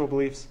your actual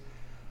beliefs.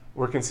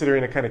 We're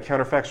considering a kind of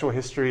counterfactual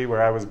history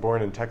where I was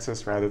born in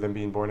Texas rather than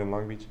being born in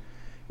Long Beach.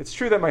 It's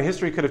true that my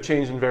history could have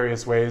changed in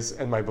various ways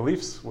and my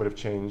beliefs would have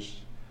changed,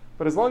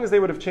 but as long as they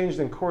would have changed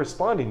in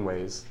corresponding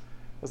ways,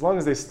 as long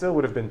as they still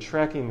would have been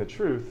tracking the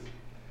truth,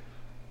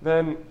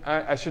 then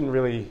I shouldn't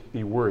really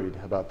be worried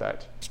about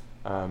that.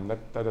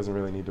 That doesn't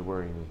really need to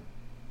worry me.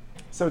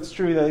 So it's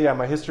true that,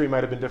 my history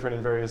might have been different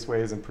in various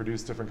ways and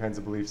produced different kinds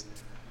of beliefs,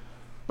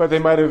 but they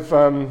might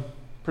have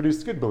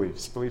produced good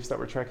beliefs that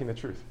were tracking the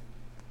truth.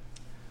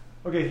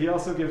 Okay, he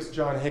also gives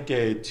John Hick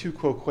a tu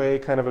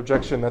quoque kind of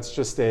objection. That's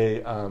just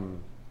a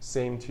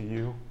same to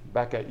you,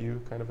 back at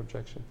you kind of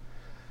objection.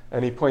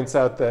 And he points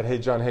out that, hey,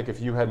 John Hick,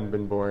 if you hadn't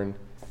been born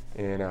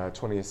in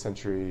 20th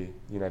century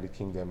United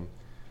Kingdom,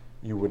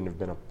 you wouldn't have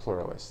been a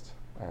pluralist.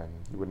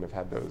 You wouldn't have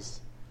had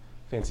those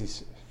fancy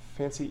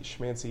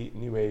schmancy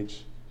New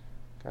Age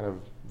kind of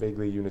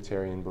vaguely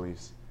Unitarian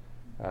beliefs.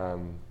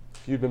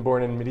 If you'd been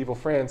born in medieval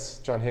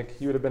France, John Hick,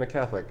 you would have been a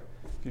Catholic.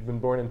 If you'd been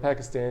born in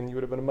Pakistan, you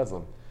would have been a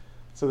Muslim.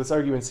 So this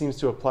argument seems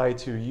to apply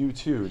to you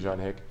too, John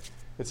Hick.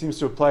 It seems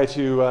to apply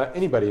to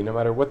anybody, no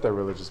matter what their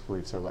religious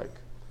beliefs are like.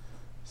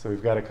 So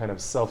we've got a kind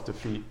of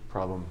self-defeat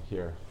problem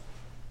here.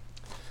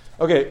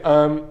 Okay,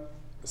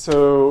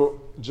 so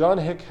John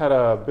Hick had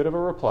a bit of a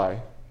reply.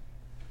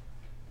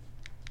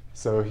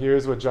 So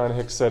here's what John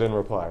Hick said in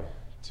reply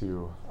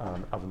to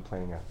Alvin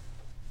Plantinga.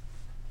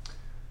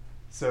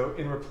 So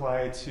in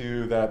reply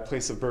to that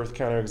place of birth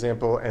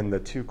counterexample and the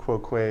tu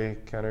quoque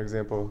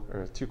counterexample,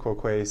 or tu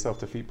quoque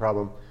self-defeat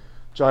problem,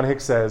 John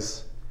Hick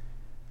says,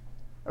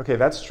 okay,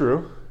 that's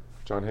true.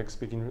 John Hick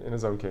speaking in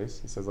his own case.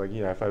 He says,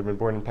 if I had been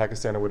born in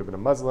Pakistan, I would have been a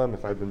Muslim.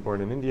 If I had been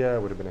born in India, I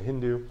would have been a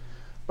Hindu.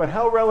 But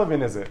how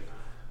relevant is it?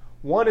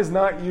 One is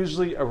not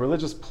usually a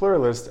religious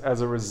pluralist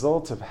as a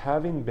result of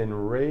having been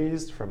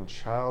raised from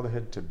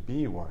childhood to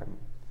be one,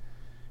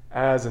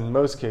 as in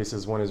most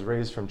cases, one is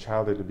raised from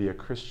childhood to be a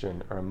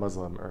Christian or a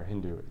Muslim or a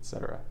Hindu,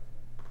 etc.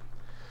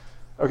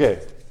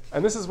 Okay,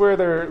 and this is where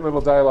their little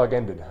dialogue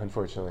ended,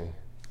 unfortunately.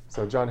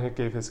 So John Hick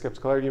gave his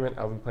skeptical argument,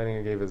 Alvin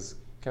Plantinga gave his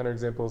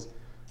counterexamples,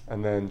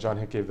 and then John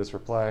Hick gave this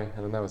reply,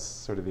 and then that was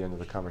sort of the end of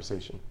the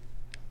conversation.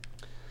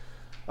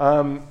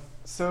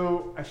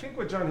 So I think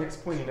what John Hick's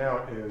pointing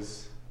out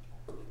is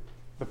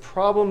the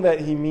problem that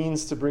he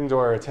means to bring to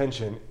our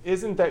attention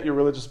isn't that your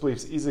religious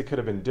beliefs easily could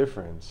have been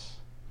different.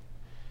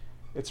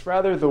 It's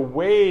rather the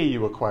way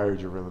you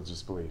acquired your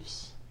religious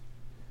beliefs.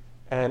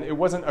 And it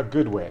wasn't a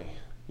good way.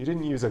 You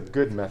didn't use a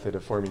good method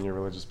of forming your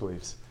religious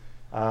beliefs.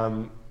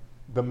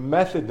 The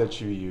method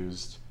that you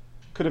used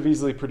could have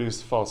easily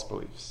produced false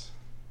beliefs.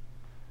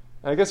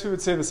 And I guess we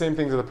would say the same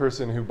thing to the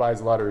person who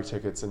buys lottery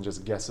tickets and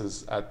just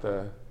guesses at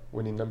the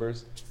winning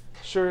numbers.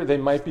 Sure, they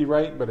might be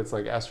right, but it's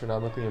like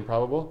astronomically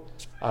improbable.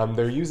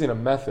 They're using a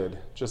method,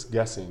 just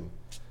guessing,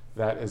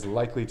 that is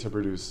likely to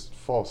produce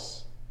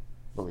false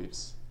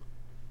beliefs.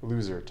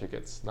 Loser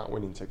tickets, not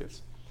winning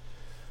tickets.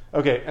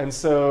 Okay, and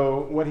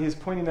so what he's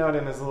pointing out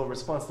in his little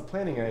response to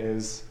Plantinga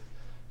is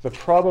the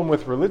problem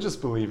with religious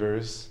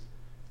believers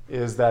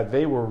is that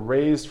they were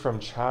raised from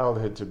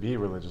childhood to be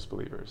religious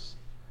believers.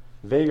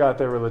 They got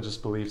their religious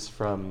beliefs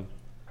from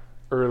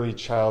early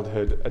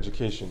childhood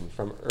education,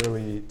 from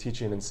early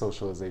teaching and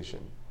socialization.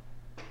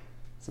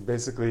 So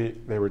basically,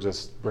 they were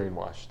just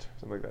brainwashed,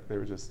 something like that. They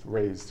were just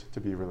raised to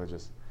be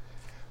religious.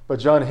 But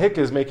John Hick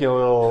is making a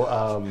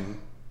little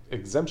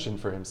exemption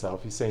for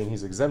himself. He's saying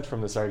he's exempt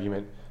from this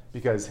argument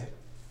because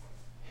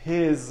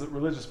his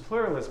religious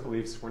pluralist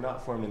beliefs were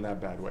not formed in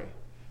that bad way.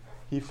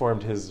 He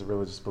formed his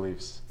religious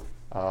beliefs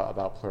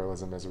about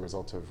pluralism as a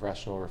result of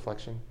rational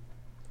reflection.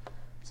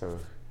 So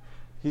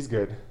he's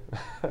good,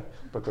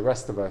 but the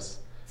rest of us,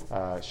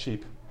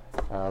 sheep,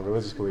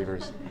 religious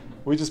believers,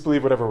 we just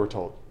believe whatever we're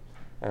told,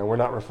 and we're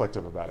not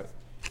reflective about it.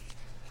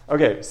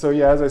 Okay, so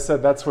yeah, as I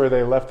said, that's where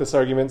they left this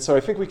argument. So I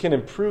think we can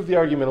improve the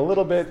argument a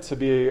little bit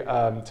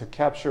to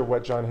capture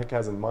what John Hick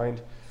has in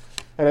mind.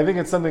 And I think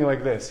it's something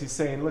like this. He's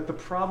saying, look, the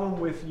problem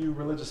with you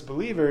religious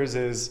believers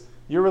is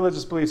your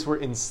religious beliefs were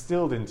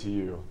instilled into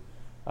you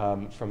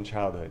from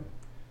childhood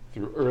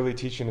through early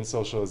teaching and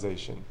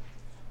socialization.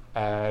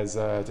 As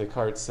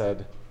Descartes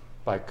said,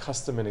 by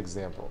custom and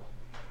example.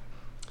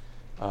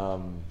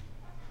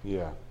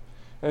 Yeah.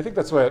 And I think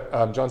that's what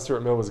John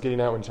Stuart Mill was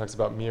getting at when he talks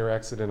about mere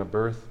accident of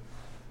birth.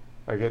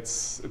 Like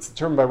it's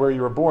determined by where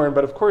you were born,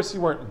 but of course you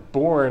weren't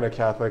born a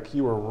Catholic,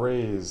 you were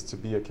raised to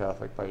be a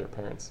Catholic by your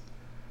parents.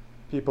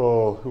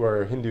 People who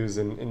are Hindus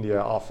in India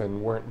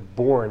often weren't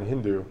born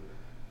Hindu.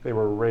 They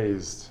were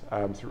raised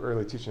through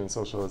early teaching and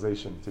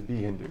socialization to be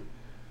Hindu.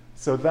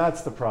 So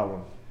that's the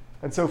problem.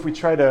 And so if we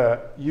try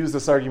to use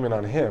this argument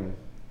on him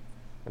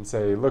and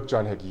say, look,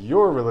 John Hick,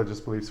 your religious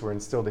beliefs were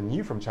instilled in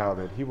you from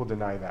childhood, he will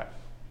deny that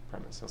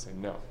premise. He'll say,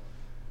 no.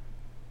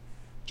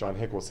 John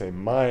Hick will say,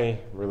 my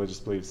religious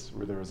beliefs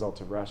were the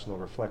result of rational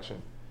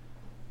reflection.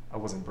 I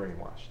wasn't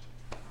brainwashed.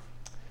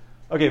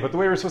 Okay, but the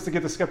way we're supposed to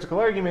get the skeptical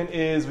argument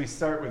is we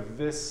start with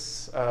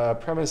this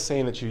premise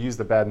saying that you used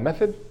the bad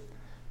method.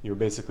 You were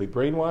basically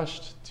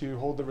brainwashed to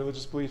hold the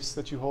religious beliefs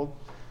that you hold.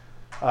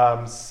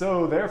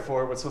 So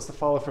therefore, what's supposed to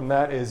follow from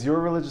that is your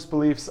religious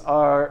beliefs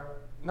are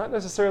not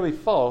necessarily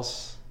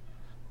false,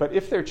 but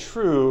if they're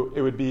true,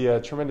 it would be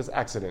a tremendous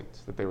accident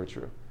that they were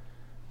true.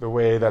 The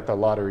way that the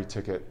lottery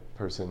ticket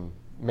person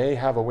may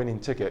have a winning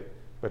ticket,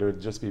 but it would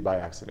just be by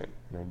accident.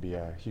 And it would be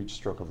a huge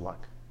stroke of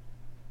luck.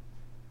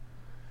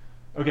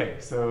 Okay,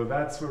 so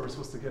that's where we're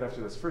supposed to get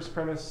after this first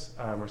premise.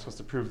 We're supposed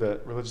to prove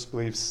that religious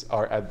beliefs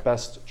are at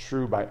best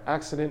true by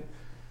accident.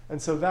 And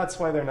so that's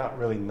why they're not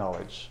really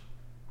knowledge.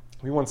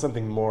 We want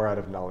something more out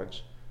of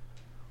knowledge.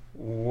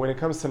 When it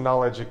comes to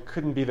knowledge, it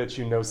couldn't be that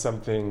you know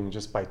something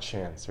just by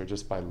chance or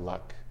just by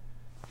luck.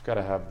 You've got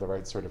to have the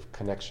right sort of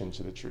connection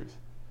to the truth.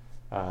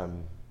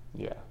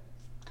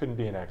 Couldn't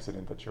be an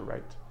accident that you're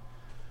right.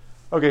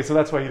 Okay, so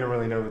that's why you don't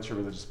really know that your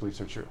religious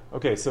beliefs are true.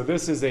 Okay, so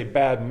this is a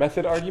bad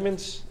method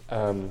argument.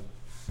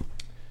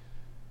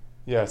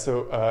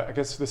 I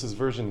guess this is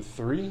version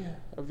 3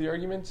 of the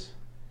argument.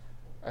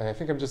 And I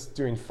think I'm just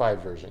doing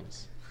 5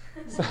 versions.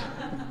 So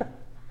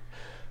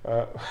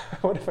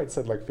what if I'd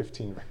said like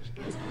 15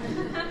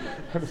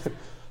 versions?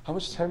 How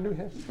much time do we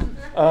have?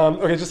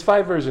 Okay, just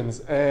 5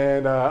 versions.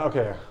 And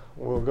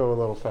we'll go a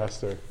little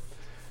faster.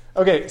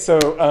 Okay, so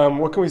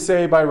what can we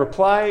say by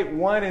reply?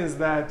 One is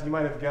that you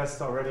might have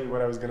guessed already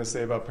what I was going to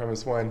say about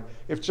premise 1.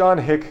 If John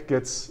Hick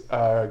gets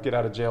get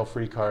out of jail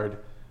free card,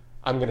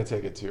 I'm going to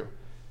take it too,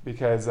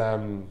 because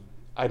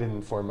I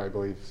didn't form my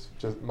beliefs,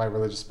 my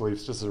religious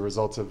beliefs, just as a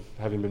result of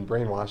having been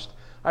brainwashed.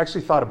 I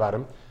actually thought about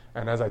him,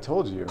 and as I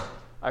told you,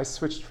 I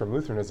switched from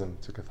Lutheranism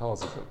to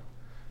Catholicism.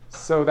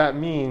 So that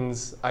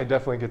means I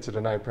definitely get to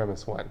deny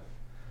premise 1.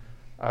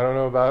 I don't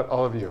know about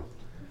all of you,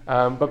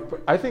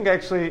 but I think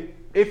actually,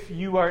 if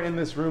you are in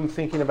this room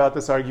thinking about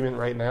this argument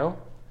right now,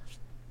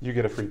 you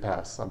get a free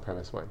pass on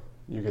premise 1.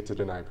 You get to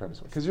deny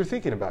premise 1 because you're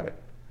thinking about it.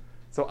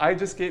 So I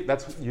just you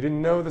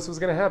didn't know this was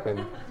going to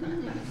happen,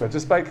 but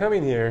just by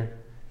coming here,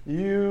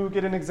 you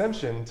get an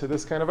exemption to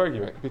this kind of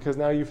argument because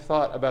now you've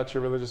thought about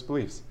your religious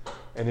beliefs.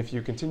 And if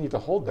you continue to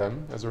hold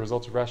them as a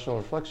result of rational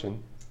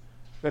reflection,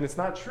 then it's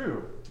not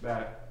true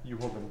that you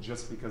hold them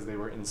just because they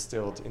were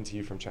instilled into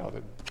you from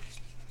childhood.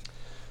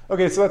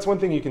 Okay, so that's one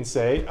thing you can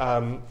say.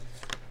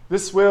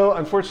 This will,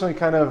 unfortunately,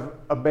 kind of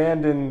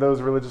abandon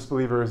those religious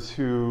believers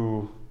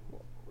who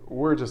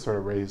were just sort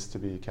of raised to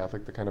be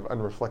Catholic. The kind of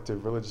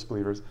unreflective religious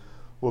believers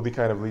will be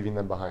kind of leaving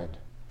them behind,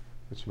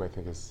 which you might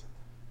think is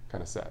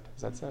kind of sad.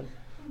 Is that sad?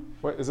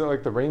 What is it,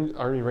 like the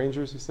Army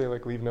Rangers who say,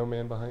 like, leave no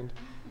man behind?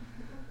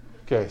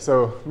 Okay,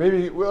 so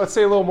maybe let's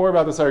say a little more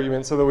about this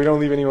argument so that we don't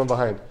leave anyone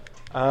behind.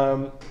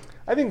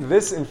 I think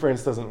this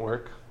inference doesn't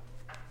work.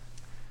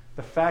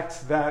 The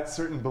fact that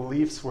certain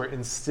beliefs were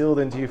instilled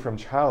into you from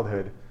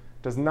childhood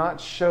does not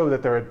show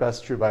that they're at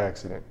best true by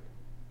accident.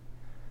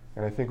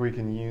 And I think we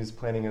can use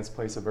planning as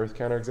place a birth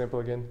counter example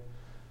again.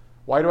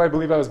 Why do I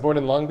believe I was born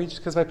in Long Beach?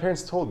 Because my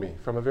parents told me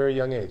from a very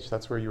young age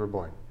that's where you were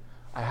born.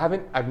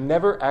 I've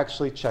never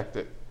actually checked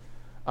it.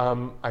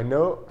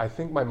 I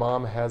think my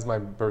mom has my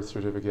birth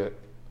certificate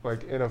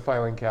like in a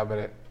filing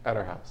cabinet at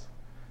our house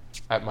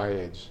at my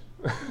age.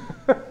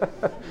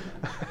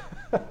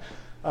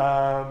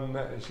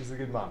 She's a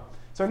good mom.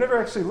 So I've never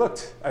actually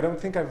looked. I don't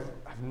think I've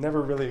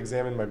never really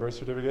examined my birth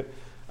certificate.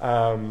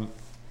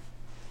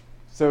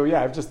 So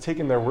yeah, I've just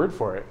taken their word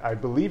for it. I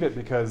believe it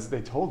because they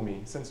told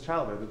me since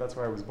childhood that that's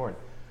where I was born.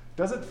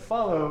 Does it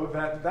follow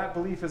that that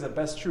belief is at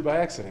best true by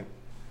accident?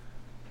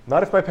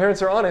 Not if my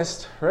parents are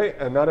honest, right?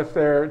 And not if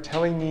they're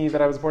telling me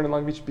that I was born in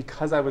Long Beach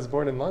because I was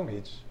born in Long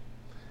Beach.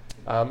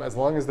 As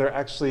long as they're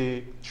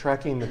actually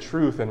tracking the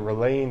truth and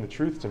relaying the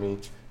truth to me,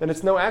 then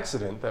it's no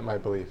accident that my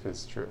belief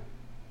is true.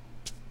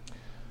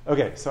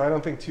 Okay, so I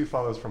don't think 2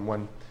 follows from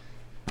 1.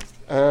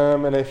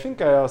 And I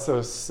think I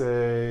also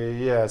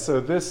say, so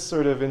this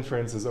sort of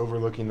inference is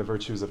overlooking the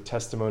virtues of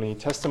testimony.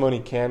 Testimony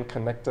can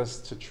connect us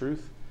to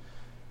truth,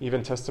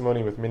 even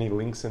testimony with many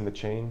links in the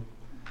chain.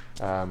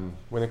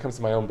 When it comes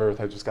to my own birth,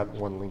 I just got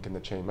 1 link in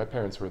the chain. My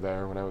parents were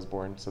there when I was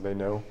born, so they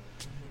know.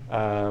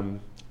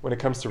 When it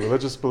comes to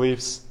religious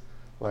beliefs,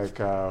 like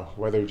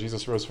whether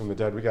Jesus rose from the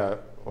dead, we got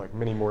like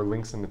many more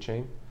links in the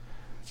chain.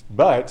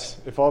 But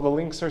if all the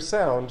links are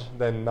sound,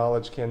 then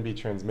knowledge can be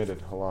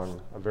transmitted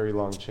along a very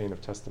long chain of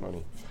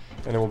testimony.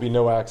 And it will be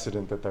no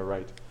accident that they're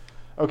right.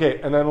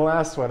 Okay, and then the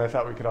last one, I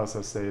thought we could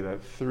also say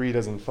that 3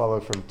 doesn't follow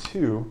from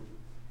 2,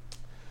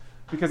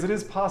 because it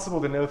is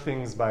possible to know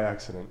things by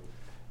accident.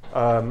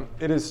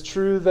 It is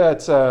true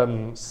that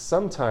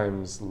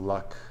sometimes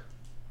luck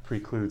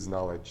precludes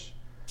knowledge.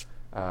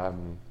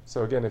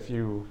 So again, if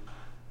you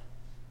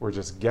were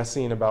just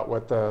guessing about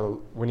what the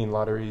winning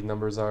lottery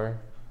numbers are,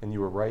 and you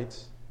were right,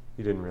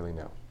 you didn't really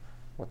know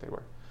what they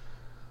were.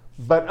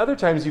 But other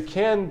times you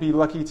can be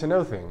lucky to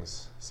know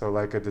things. So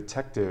like a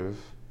detective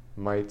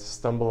might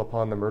stumble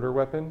upon the murder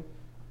weapon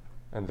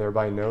and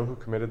thereby know who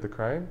committed the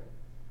crime,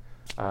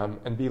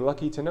 and be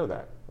lucky to know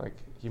that. Like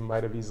he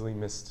might have easily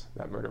missed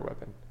that murder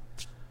weapon.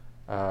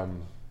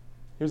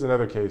 Here's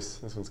another case.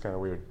 This one's kind of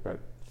weird, but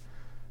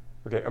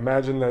okay.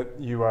 Imagine that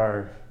you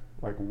are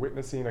like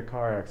witnessing a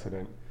car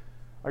accident.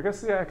 I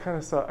guess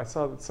I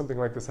saw something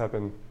like this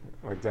happen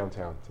like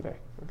downtown today.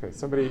 Okay,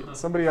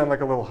 somebody on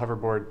like a little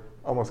hoverboard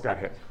almost got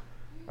hit.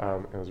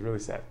 It was really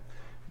sad,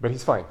 but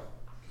he's fine.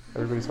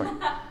 Everybody's fine.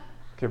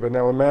 Okay, but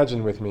now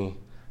imagine with me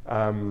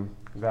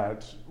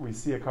that we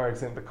see a car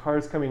accident. The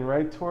car's coming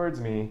right towards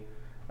me,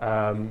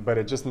 but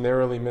it just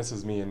narrowly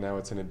misses me, and now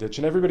it's in a ditch.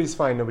 And everybody's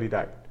fine. Nobody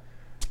died,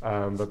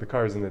 but the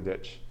car's in the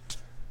ditch.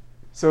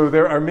 So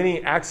there are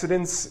many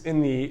accidents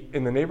in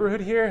the neighborhood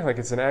here. Like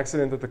it's an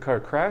accident that the car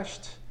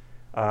crashed.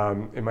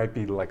 It might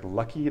be like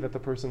lucky that the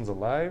person's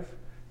alive.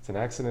 It's an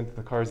accident that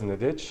the car's in the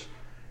ditch.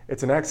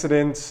 It's an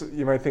accident,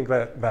 you might think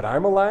that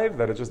I'm alive,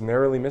 that it just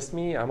narrowly missed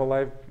me. I'm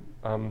alive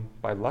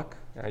by luck.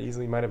 I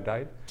easily might have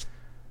died.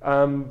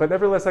 But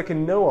nevertheless, I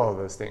can know all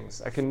those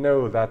things. I can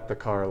know that the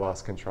car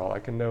lost control. I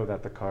can know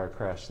that the car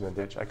crashed in the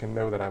ditch. I can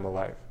know that I'm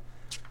alive.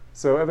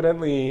 So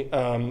evidently,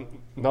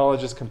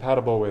 knowledge is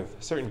compatible with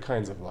certain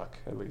kinds of luck,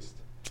 at least,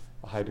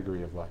 a high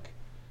degree of luck.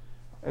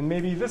 And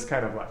maybe this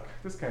kind of luck,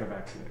 this kind of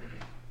accident.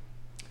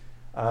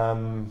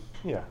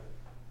 Yeah.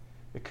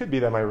 It could be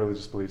that my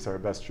religious beliefs are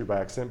best true by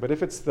accident, but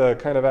if it's the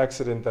kind of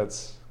accident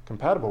that's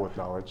compatible with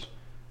knowledge,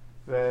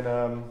 then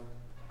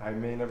I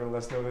may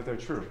nevertheless know that they're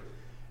true.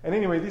 And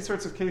anyway, these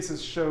sorts of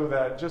cases show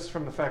that just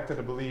from the fact that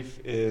a belief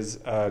is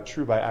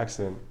true by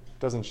accident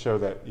doesn't show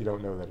that you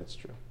don't know that it's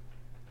true.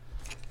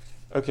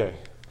 Okay,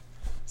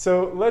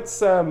 so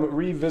let's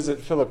revisit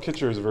Philip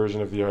Kitcher's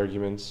version of the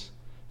argument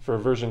for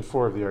version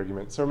 4 of the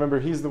argument. So remember,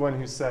 he's the one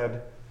who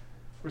said,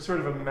 we're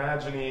sort of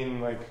imagining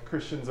like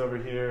Christians over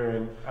here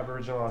and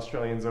Aboriginal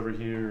Australians over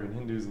here and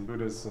Hindus and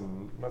Buddhists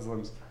and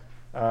Muslims.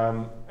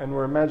 And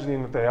we're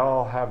imagining that they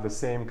all have the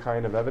same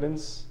kind of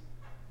evidence.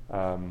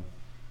 And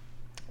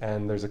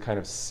there's a kind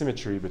of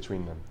symmetry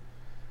between them.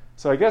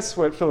 So I guess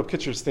what Philip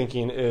Kitcher's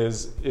thinking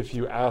is if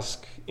you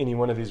ask any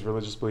one of these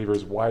religious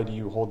believers, why do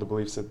you hold the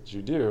beliefs that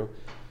you do?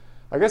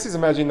 I guess he's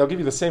imagining they'll give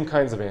you the same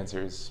kinds of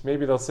answers.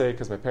 Maybe they'll say,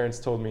 because my parents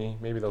told me.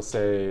 Maybe they'll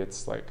say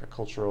it's like a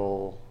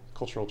cultural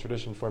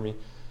tradition for me.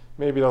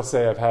 Maybe they'll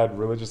say I've had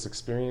religious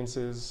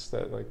experiences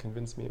that like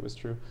convinced me it was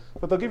true.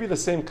 But they'll give you the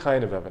same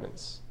kind of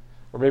evidence.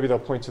 Or maybe they'll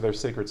point to their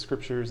sacred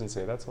scriptures and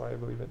say that's why I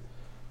believe it.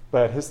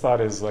 But his thought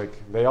is like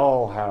they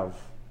all have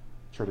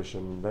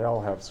tradition, they all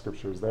have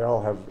scriptures, they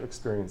all have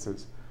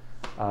experiences.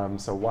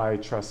 So why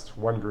trust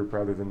one group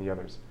rather than the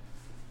others?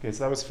 Okay,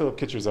 so that was Philip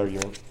Kitcher's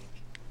argument.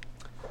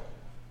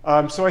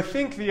 So I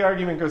think the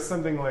argument goes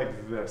something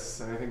like this,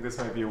 and I think this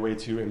might be a way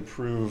to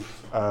improve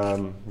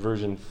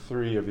version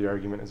 3 of the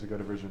argument as we go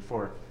to version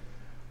 4.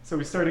 So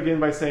we start again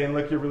by saying,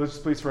 look, your religious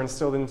beliefs were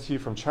instilled into you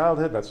from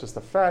childhood. That's just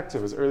a fact.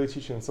 It was early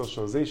teaching and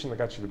socialization that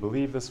got you to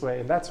believe this way.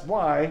 And that's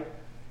why,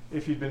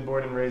 if you'd been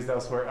born and raised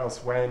elsewhere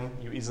else when,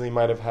 you easily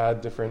might have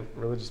had different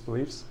religious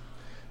beliefs.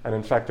 And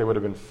in fact, they would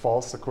have been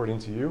false according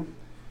to you.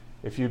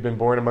 If you'd been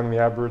born among the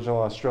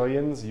Aboriginal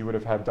Australians, you would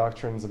have had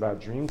doctrines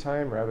about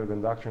dreamtime rather than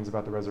doctrines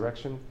about the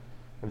resurrection.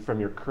 And from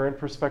your current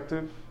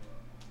perspective,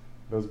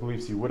 those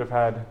beliefs you would have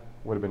had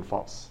would have been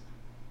false.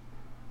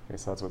 Okay,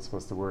 so that's what's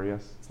supposed to worry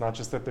us. It's not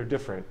just that they're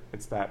different.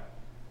 It's that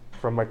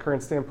from my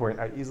current standpoint,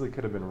 I easily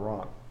could have been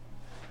wrong.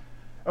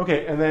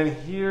 Okay, and then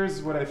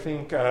here's what I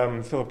think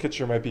Philip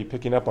Kitcher might be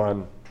picking up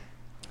on.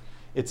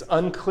 It's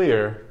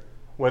unclear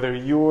whether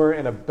you're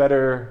in a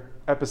better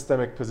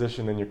epistemic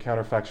position than your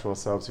counterfactual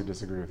selves who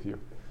disagree with you.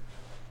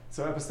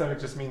 So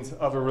epistemic just means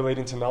of or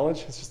relating to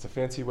knowledge. It's just a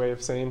fancy way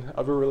of saying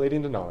of or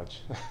relating to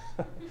knowledge.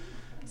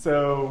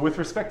 So with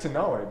respect to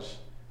knowledge,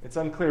 it's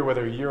unclear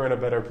whether you're in a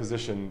better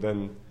position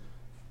than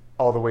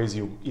all the ways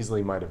you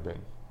easily might have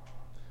been.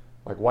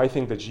 Like, why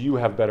think that you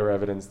have better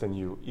evidence than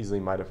you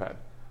easily might have had?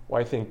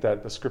 Why think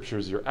that the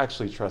scriptures you're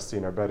actually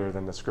trusting are better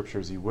than the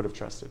scriptures you would have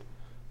trusted?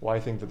 Why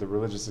think that the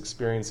religious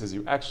experiences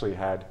you actually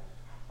had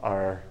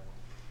are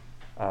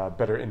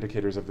better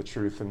indicators of the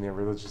truth than the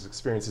religious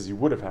experiences you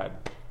would have had?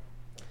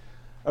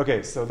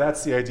 Okay, so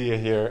that's the idea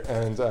here,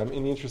 and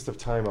in the interest of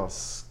time,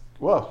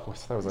 whoa,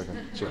 that was like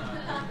a joke.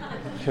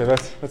 Okay,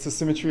 that's a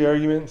symmetry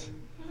argument.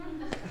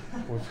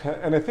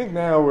 And I think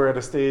now we're at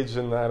a stage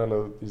in, I don't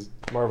know, these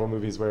Marvel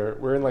movies where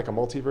we're in like a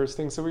multiverse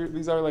thing, so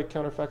these are like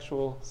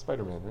counterfactual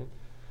Spider-Man, right?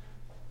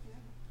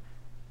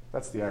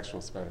 That's the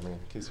actual Spider-Man, in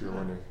case you were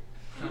wondering.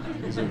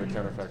 These are the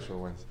counterfactual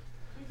ones.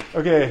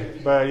 Okay,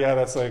 but yeah,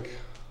 that's like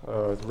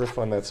a riff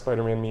on that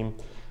Spider-Man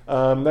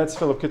meme. That's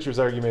Philip Kitcher's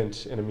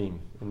argument in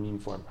meme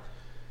form.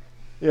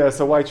 Yeah,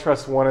 so why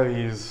trust one of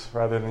these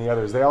rather than the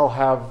others? They all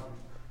have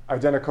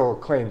identical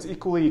claims,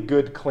 equally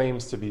good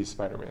claims to be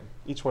Spider-Man.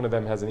 Each one of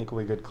them has an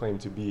equally good claim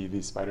to be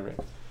the Spider-Man.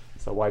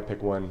 So why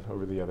pick one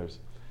over the others?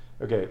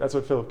 Okay, that's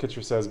what Philip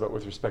Kitcher says, but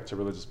with respect to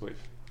religious belief.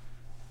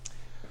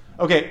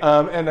 Okay,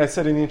 and I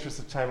said in the interest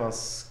of time, I'll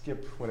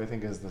skip what I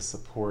think is the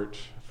support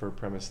for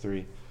premise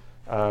 3.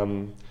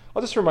 I'll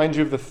just remind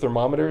you of the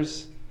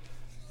thermometers.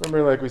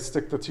 Remember, like we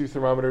stick the 2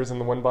 thermometers in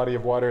the one body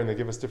of water and they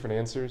give us different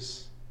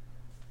answers?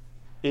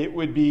 It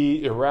would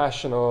be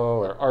irrational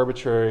or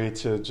arbitrary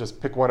to just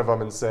pick one of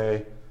them and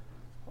say,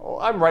 oh,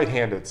 I'm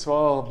right-handed, so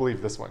I'll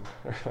believe this one.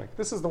 Or like,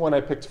 this is the one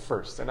I picked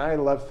first, and I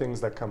love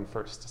things that come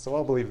first, so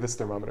I'll believe this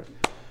thermometer.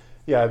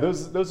 Yeah,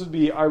 those would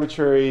be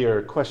arbitrary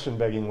or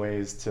question-begging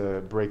ways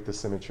to break the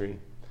symmetry.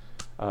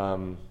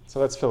 So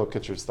that's Philip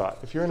Kitcher's thought.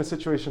 If you're in a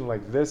situation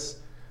like this,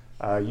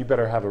 you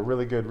better have a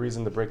really good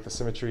reason to break the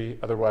symmetry.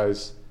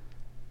 Otherwise,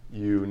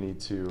 you need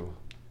to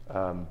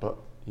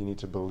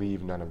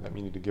believe none of them.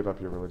 You need to give up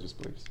your religious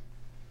beliefs.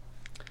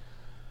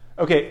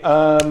 Okay,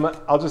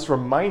 I'll just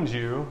remind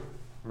you,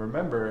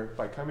 remember,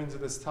 by coming to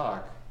this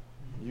talk,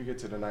 you get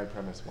to deny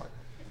premise 1.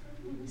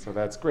 So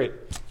that's great.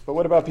 But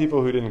what about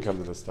people who didn't come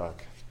to this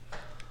talk?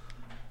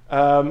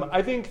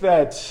 I think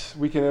that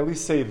we can at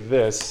least say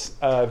this.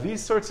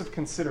 These sorts of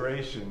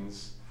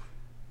considerations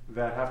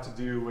that have to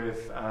do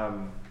with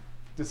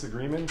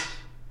disagreement,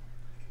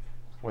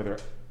 whether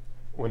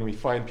when we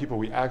find people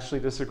we actually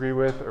disagree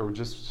with, or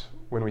just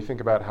when we think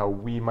about how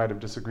we might have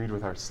disagreed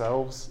with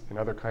ourselves in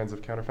other kinds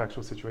of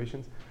counterfactual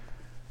situations,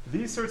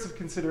 these sorts of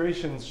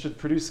considerations should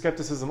produce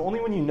skepticism only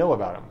when you know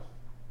about them.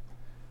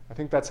 I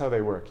think that's how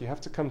they work. You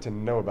have to come to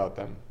know about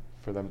them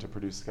for them to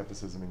produce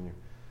skepticism in you.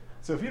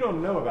 So if you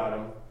don't know about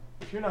them,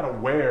 if you're not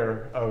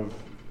aware of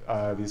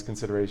these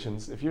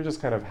considerations, if you're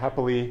just kind of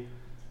happily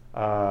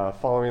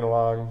following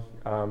along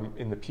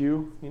in the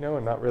pew, and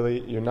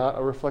you're not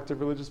a reflective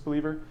religious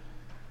believer,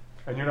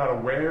 and you're not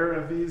aware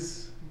of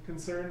these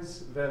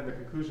concerns, then the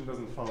conclusion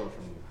doesn't follow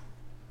from you.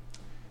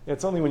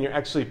 It's only when you're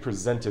actually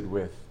presented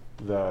with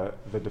the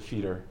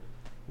defeater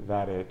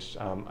that it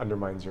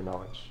undermines your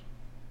knowledge.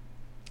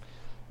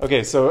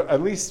 Okay, so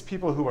at least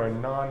people who are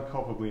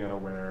non-culpably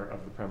unaware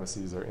of the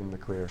premises are in the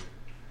clear.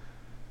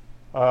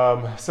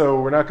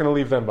 So we're not going to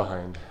leave them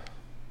behind.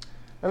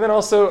 And then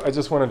also, I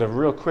just wanted to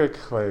real quick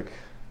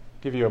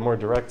give you a more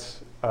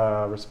direct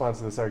response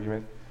to this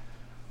argument.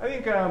 I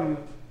think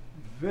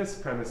this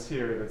premise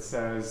here that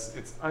says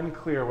it's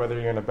unclear whether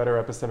you're in a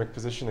better epistemic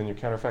position than your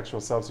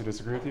counterfactual selves who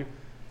disagree with you,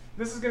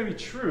 this is going to be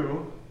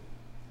true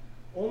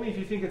only if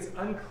you think it's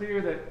unclear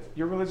that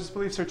your religious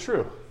beliefs are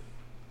true.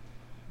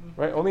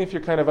 Right? Only if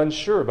you're kind of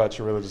unsure about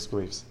your religious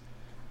beliefs.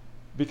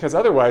 Because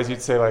otherwise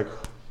you'd say,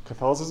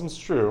 Catholicism's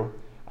true.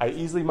 I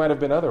easily might have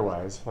been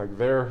otherwise.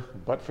 There,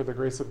 but for the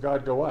grace of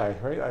God go I,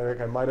 right?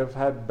 I might have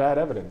had bad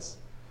evidence.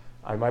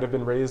 I might have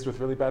been raised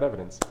with really bad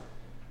evidence.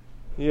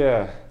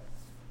 Yeah.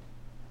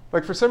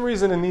 For some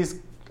reason in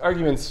these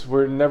arguments,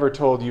 we're never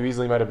told you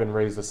easily might have been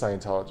raised a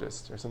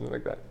Scientologist or something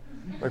like that.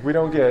 We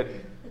don't get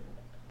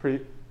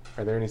pretty...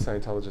 Are there any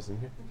Scientologists in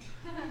here?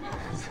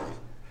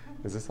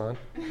 Is this on?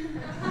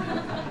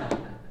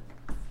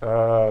 You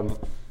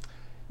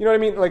know what I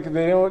mean?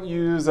 They don't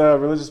use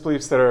religious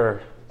beliefs that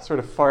are sort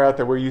of far out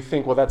there where you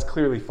think, well, that's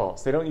clearly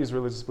false. They don't use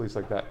religious beliefs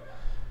like that.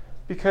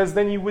 Because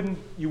then you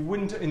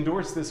wouldn't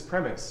endorse this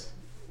premise.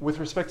 With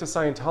respect to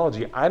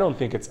Scientology, I don't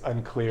think it's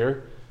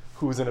unclear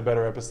who's in a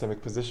better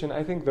epistemic position.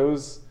 I think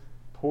those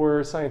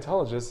poor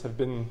Scientologists have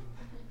been,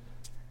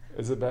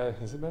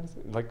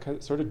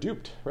 sort of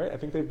duped, right? I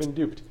think they've been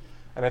duped.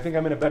 And I think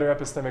I'm in a better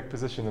epistemic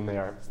position than they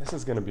are. This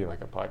is going to be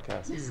like a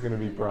podcast. This is going to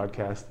be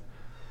broadcast.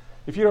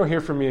 If you don't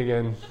hear from me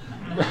again,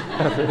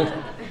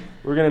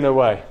 we're going to know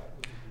why.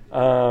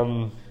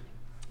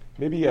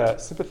 Maybe a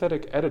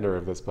sympathetic editor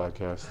of this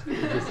podcast.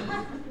 Just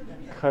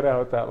cut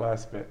out that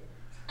last bit.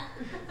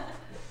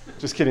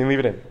 Just kidding, leave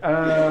it in.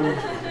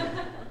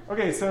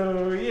 Okay,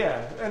 so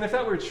yeah, and if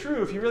that were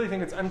true, if you really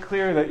think it's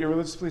unclear that your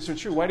religious beliefs are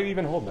true, why do you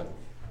even hold them?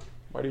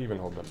 Why do you even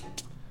hold them?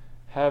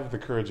 Have the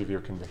courage of your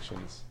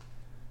convictions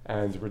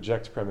and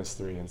reject premise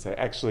 3 and say,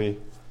 actually,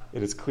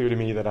 it is clear to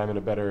me that I'm in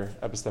a better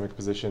epistemic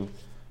position.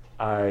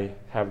 I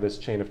have this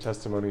chain of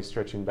testimony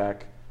stretching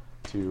back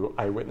to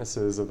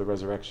eyewitnesses of the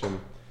resurrection.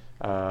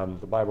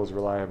 The Bible's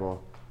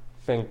reliable.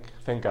 Thank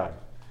God.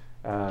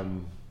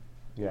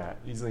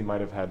 Easily might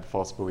have had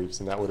false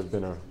beliefs, and that would have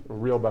been a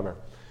real bummer.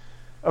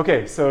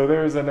 Okay, so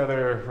there's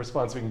another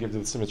response we can give to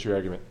the symmetry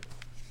argument.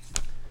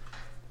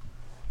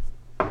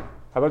 How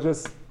about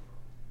just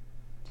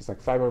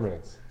 5 more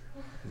minutes?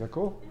 Is that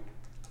cool?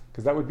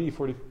 Because that would be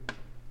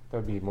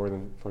more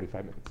than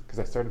 45 minutes, because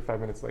I started 5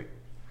 minutes late.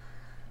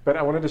 But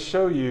I wanted to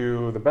show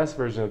you the best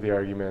version of the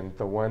argument,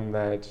 the one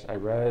that I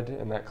read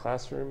in that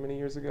classroom many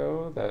years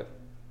ago that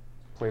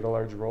played a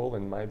large role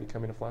in my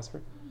becoming a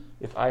philosopher.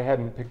 If I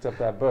hadn't picked up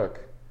that book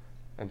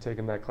and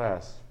taken that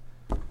class,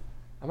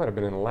 I might have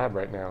been in a lab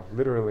right now,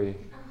 literally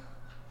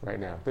right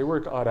now. They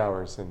work odd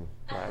hours in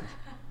labs.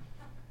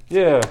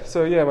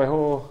 My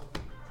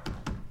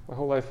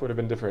whole life would have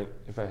been different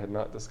if I had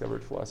not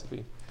discovered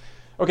philosophy.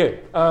 Okay,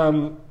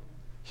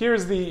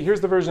 here's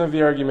the version of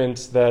the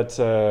argument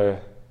that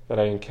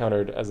I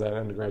encountered as an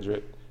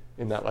undergraduate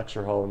in that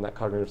lecture hall in that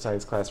cognitive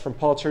science class from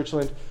Paul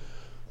Churchland,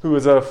 who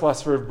was a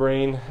philosopher of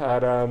brain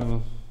at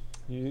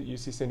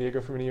UC San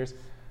Diego for many years.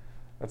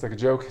 That's like a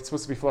joke. It's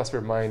supposed to be philosopher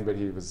of mind, but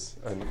he was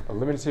a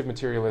eliminative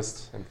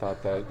materialist and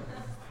thought that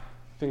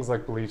things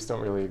like beliefs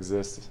don't really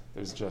exist.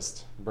 There's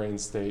just brain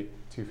state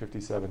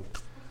 257.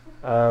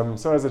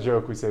 So as a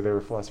joke, we say they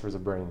were philosophers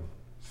of brain.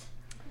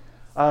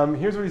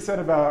 Here's what he said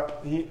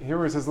about, here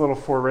was his little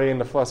foray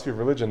into philosophy of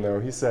religion, though.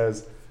 He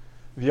says,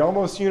 the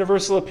almost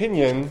universal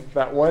opinion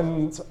that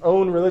one's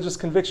own religious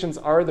convictions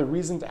are the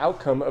reasoned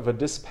outcome of a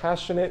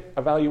dispassionate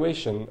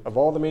evaluation of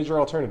all the major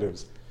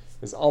alternatives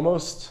is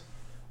almost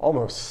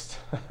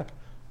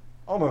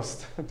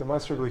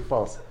demonstrably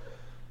false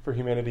for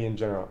humanity in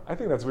general. I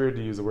think that's weird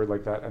to use a word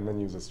like that and then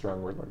use a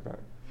strong word like that.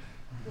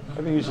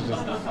 I think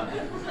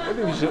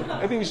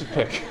you should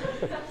pick.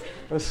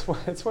 It's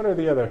one or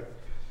the other,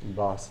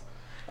 boss.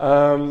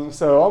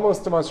 So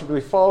almost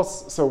demonstrably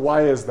false. So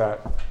why is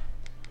that?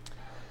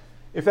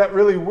 If that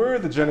really were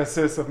the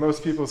genesis of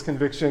most people's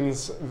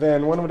convictions,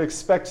 then one would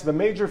expect the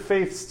major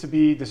faiths to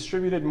be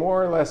distributed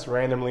more or less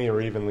randomly or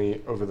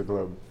evenly over the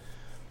globe.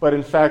 But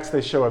in fact,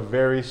 they show a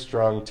very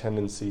strong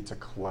tendency to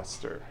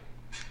cluster,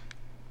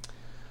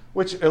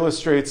 which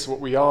illustrates what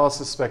we all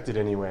suspected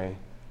anyway,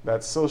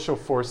 that social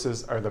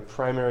forces are the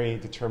primary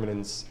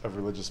determinants of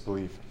religious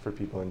belief for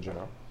people in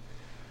general.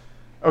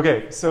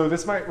 Okay, so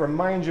this might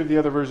remind you of the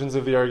other versions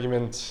of the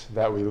argument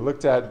that we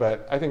looked at,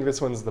 but I think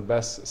this one's the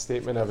best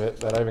statement of it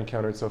that I've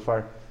encountered so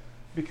far.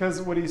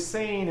 Because what he's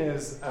saying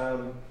is,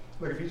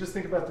 look, if you just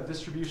think about the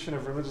distribution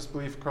of religious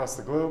belief across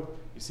the globe,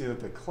 you see that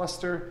they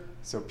cluster,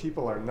 so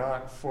people are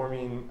not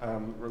forming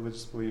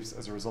religious beliefs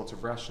as a result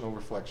of rational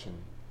reflection.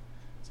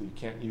 So you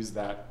can't use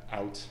that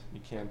out. You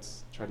can't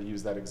try to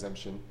use that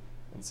exemption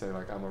and say,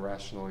 like, I'm a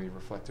rationally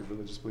reflective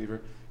religious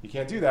believer. You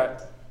can't do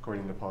that,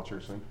 according to Paul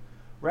Churchland.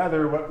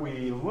 Rather, what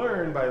we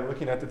learn by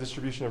looking at the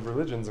distribution of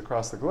religions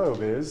across the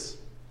globe is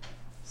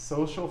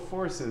social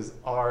forces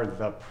are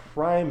the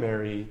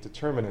primary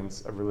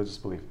determinants of religious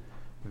belief.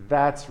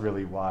 That's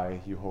really why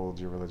you hold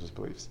your religious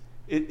beliefs.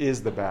 It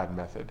is the bad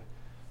method.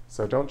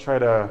 So don't try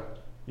to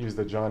use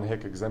the John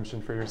Hick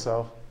exemption for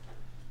yourself.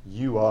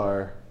 You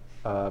are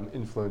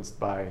influenced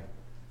by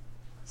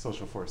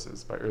social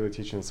forces, by early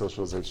teaching and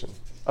socialization.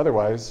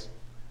 Otherwise,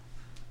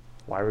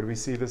 why would we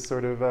see this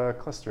sort of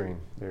clustering?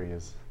 There he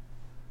is,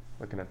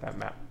 looking at that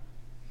map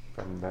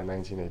from the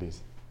 1980s.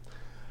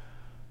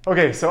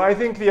 Okay, so I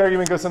think the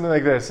argument goes something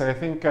like this, and I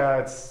think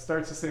it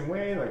starts the same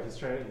way. Like he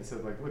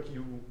said, like, look,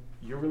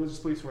 your religious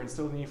beliefs were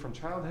instilled in you from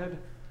childhood.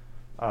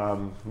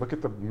 Look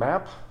at the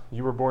map.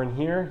 You were born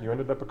here. You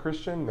ended up a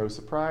Christian. No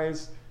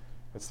surprise.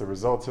 It's the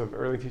result of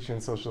early teaching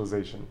and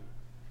socialization.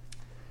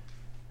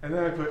 And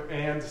then I put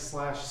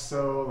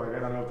and/so. Like, I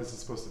don't know if this is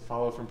supposed to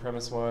follow from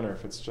premise one or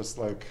if it's just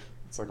like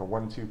it's like a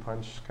 1-2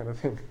 punch kind of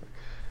thing.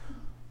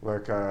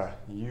 Like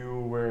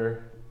you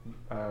were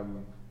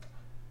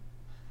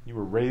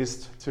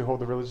raised to hold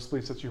the religious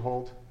beliefs that you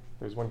hold.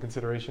 There's one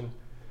consideration.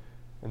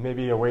 And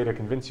maybe a way to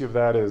convince you of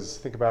that is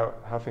think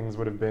about how things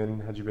would have been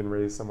had you been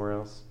raised somewhere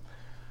else.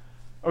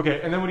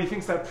 Okay, and then what he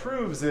thinks that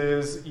proves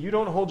is you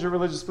don't hold your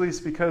religious beliefs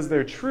because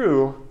they're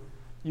true.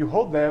 You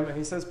hold them, and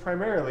he says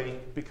primarily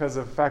because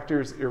of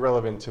factors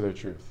irrelevant to their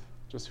truth.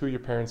 Just who your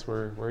parents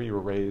were, where you were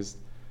raised,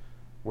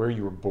 where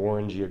you were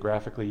born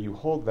geographically. You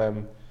hold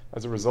them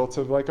as a result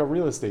of like a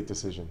real estate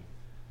decision,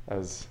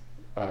 as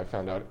I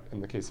found out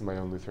in the case of my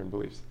own Lutheran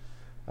beliefs.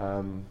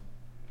 And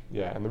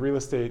the real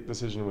estate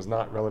decision was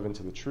not relevant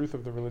to the truth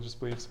of the religious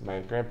beliefs. My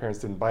grandparents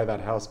didn't buy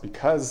that house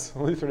because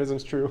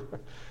Lutheranism's true.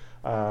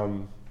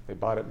 They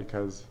bought it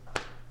because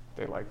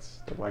they liked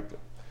it.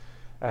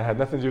 It had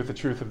nothing to do with the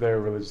truth of their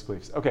religious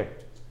beliefs. Okay.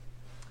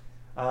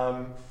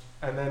 And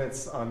then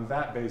it's on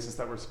that basis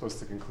that we're supposed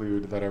to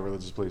conclude that our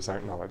religious beliefs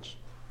aren't knowledge.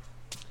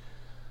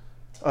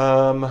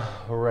 All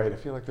right, I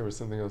feel like there was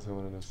something else I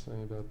wanted to say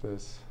about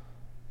this.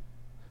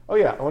 Oh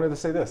yeah, I wanted to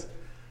say this.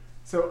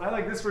 So I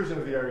like this version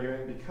of the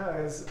argument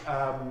because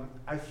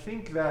I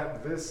think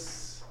that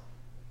this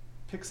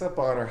picks up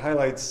on or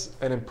highlights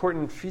an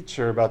important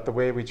feature about the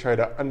way we try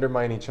to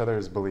undermine each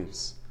other's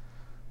beliefs.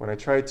 When I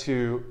try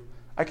to,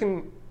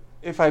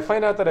 if I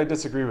find out that I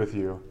disagree with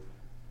you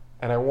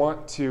and I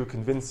want to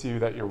convince you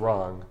that you're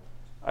wrong,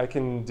 I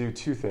can do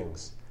two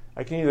things.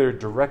 I can either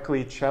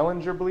directly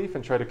challenge your belief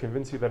and try to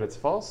convince you that it's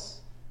false,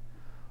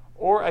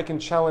 or I can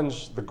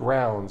challenge the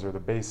grounds or the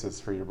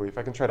basis for your belief.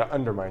 I can try to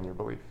undermine your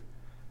belief.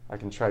 I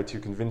can try to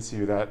convince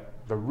you that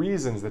the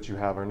reasons that you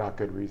have are not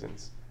good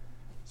reasons.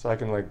 So I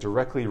can like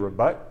directly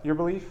rebut your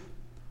belief,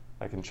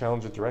 I can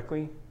challenge it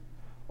directly,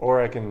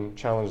 or I can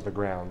challenge the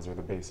grounds or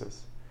the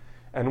basis.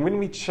 And when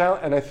we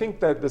and I think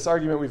that this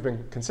argument we've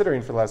been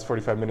considering for the last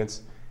 45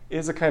 minutes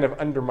is a kind of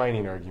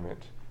undermining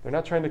argument. They're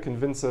not trying to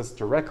convince us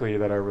directly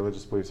that our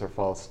religious beliefs are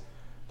false.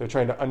 They're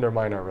trying to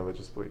undermine our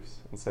religious beliefs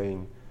and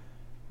saying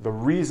the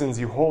reasons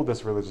you hold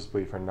this religious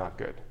belief are not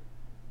good.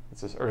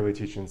 It's this early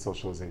teaching and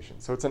socialization.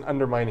 So it's an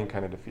undermining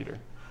kind of defeater.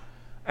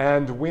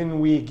 And when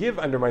we give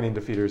undermining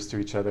defeaters to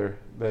each other,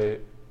 they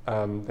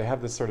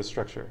have this sort of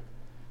structure.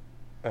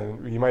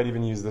 And you might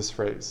even use this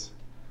phrase.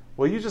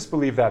 Well, you just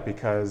believe that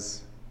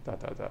because ...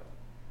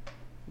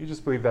 You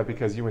just believe that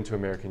because you went to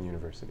American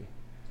University.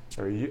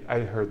 Or I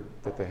heard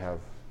that they have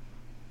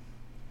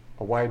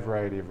a wide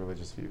variety of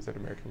religious views at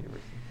American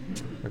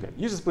University. Okay,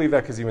 you just believe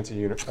that because you went to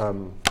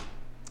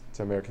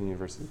American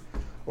University.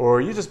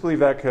 Or you just believe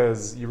that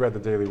because you read the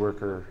Daily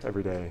Worker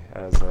every day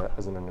as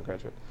an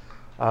undergraduate.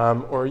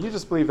 Or you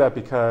just believe that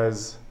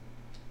because,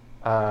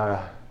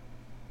 I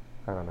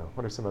don't know,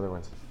 what are some other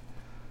ones?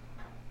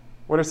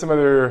 What are some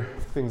other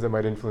things that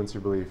might influence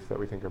your belief that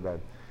we think are bad?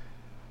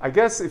 I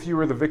guess if you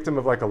were the victim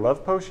of like a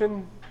love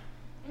potion,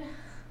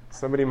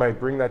 somebody might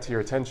bring that to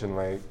your attention,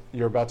 like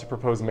you're about to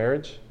propose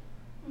marriage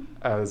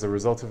as a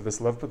result of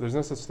this love potion. There's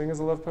no such thing as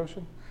a love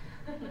potion.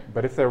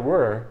 But if there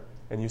were,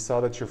 and you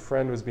saw that your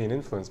friend was being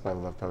influenced by the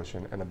love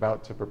potion and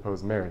about to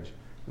propose marriage,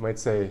 you might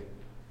say,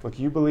 look,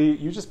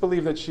 you just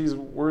believe that she's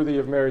worthy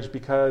of marriage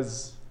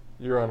because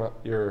you're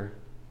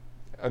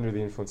under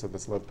the influence of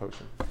this love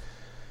potion.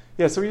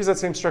 Yeah, so we use that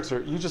same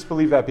structure. You just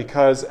believe that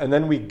because, and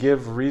then we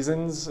give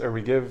reasons or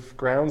we give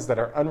grounds that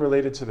are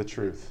unrelated to the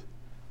truth.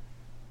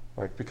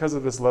 Like because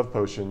of this love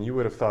potion, you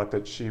would have thought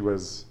that she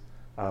was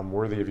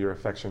worthy of your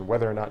affection,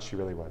 whether or not she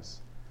really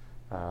was.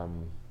 All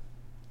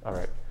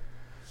right.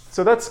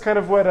 So that's kind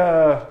of what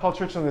Paul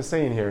Churchland is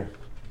saying here.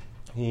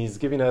 He's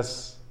giving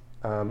us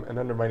an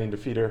undermining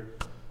defeater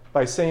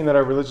by saying that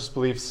our religious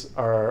beliefs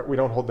we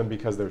don't hold them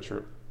because they're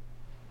true.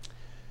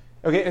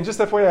 Okay, and just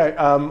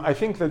FYI, I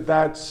think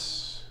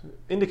that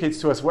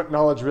indicates to us what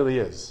knowledge really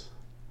is.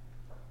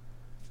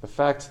 The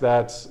fact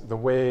that the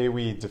way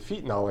we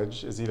defeat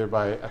knowledge is either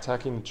by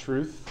attacking the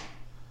truth,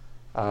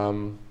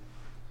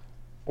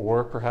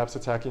 or perhaps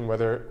attacking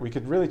whether we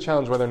could really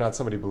challenge whether or not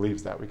somebody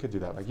believes that. We could do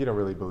that. Like, you don't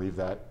really believe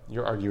that.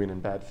 You're arguing in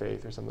bad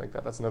faith or something like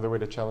that. That's another way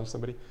to challenge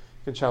somebody.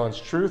 You can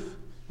challenge truth,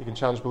 you can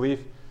challenge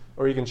belief,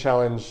 or you can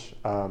challenge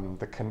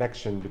the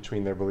connection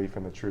between their belief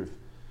and the truth.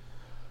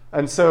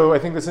 And so I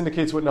think this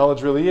indicates what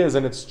knowledge really is,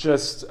 and it's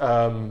just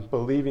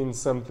believing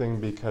something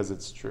because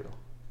it's true.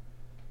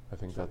 I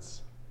think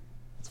that's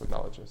what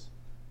knowledge is.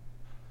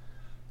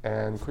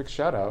 And quick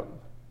shout out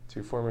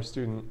to former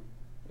student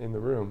in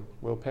the room,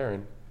 Will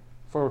Perrin,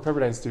 former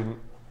Pepperdine student,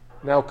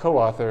 now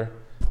co-author.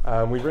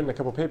 We've written a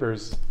couple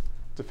papers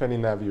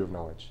defending that view of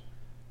knowledge.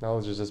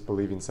 Knowledge is just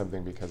believing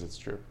something because it's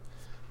true.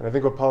 And I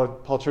think what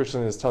Paul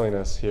Churchland is telling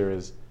us here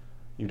is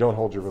you don't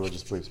hold your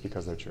religious beliefs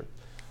because they're true.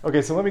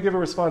 Okay, so let me give a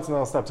response and then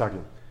I'll stop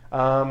talking.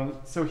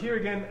 So here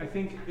again, I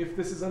think if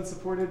this is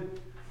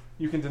unsupported,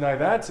 you can deny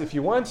that if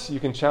you want. You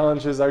can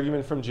challenge his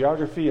argument from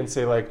geography and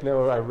say like,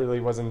 no,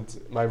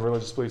 my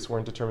religious beliefs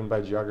weren't determined by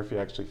geography,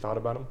 I actually thought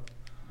about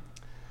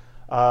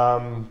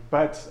them.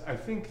 But I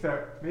think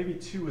that maybe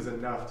 2 is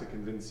enough to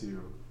convince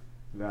you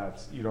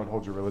that you don't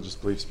hold your religious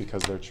beliefs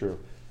because they're true.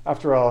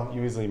 After all,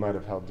 you easily might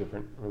have held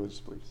different religious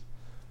beliefs.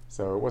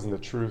 So it wasn't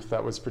the truth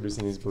that was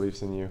producing these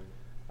beliefs in you.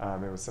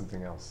 It was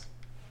something else.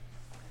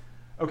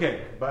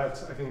 Okay,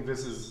 but I think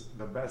this is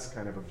the best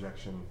kind of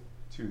objection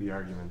to the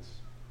argument.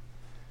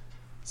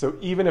 So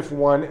even if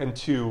 1 and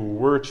 2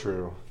 were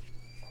true,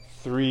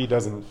 3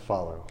 doesn't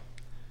follow.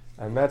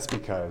 And that's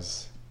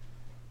because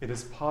it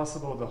is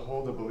possible to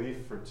hold a belief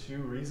for 2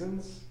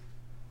 reasons.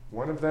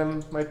 One of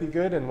them might be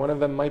good and one of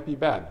them might be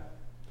bad.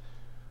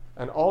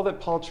 And all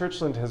that Paul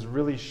Churchland has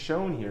really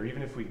shown here,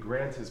 even if we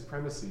grant his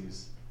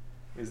premises,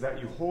 is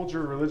that you hold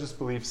your religious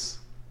beliefs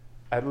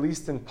at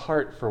least in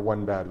part for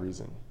one bad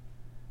reason.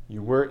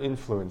 You were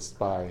influenced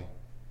by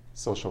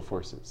social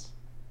forces.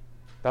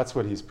 That's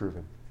what he's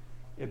proven.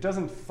 It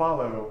doesn't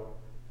follow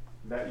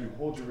that you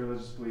hold your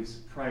religious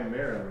beliefs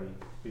primarily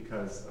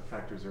because of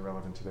factors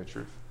irrelevant to their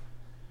truth.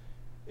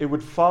 It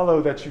would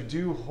follow that you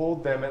do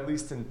hold them at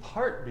least in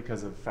part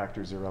because of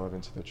factors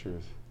irrelevant to the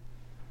truth.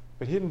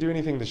 But he didn't do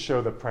anything to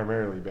show the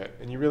primarily bit,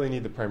 and you really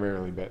need the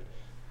primarily bit.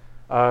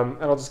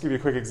 And I'll just give you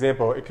a quick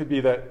example. It could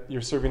be that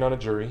you're serving on a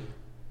jury.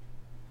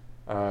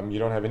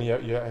 You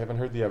haven't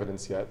heard the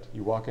evidence yet.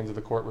 You walk into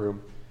the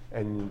courtroom,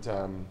 and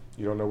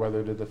you don't know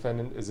whether the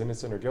defendant is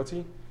innocent or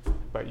guilty,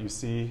 but you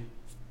see,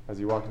 as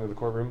you walk into the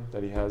courtroom,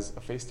 that he has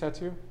a face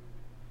tattoo,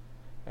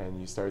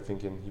 and you start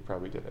thinking he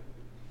probably did it.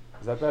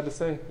 Is that bad to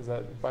say? Is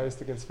that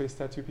biased against face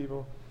tattoo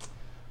people?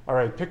 All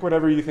right, pick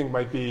whatever you think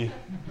might be.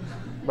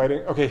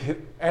 Okay,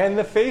 and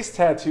the face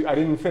tattoo, I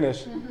didn't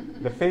finish.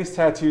 The face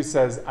tattoo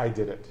says, I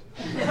did it.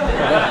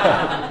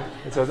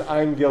 It says,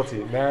 I'm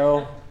guilty.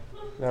 Now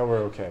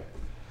we're okay.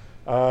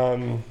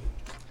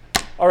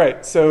 All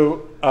right,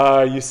 so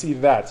you see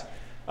that.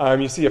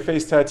 You see a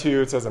face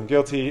tattoo, it says, I'm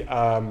guilty.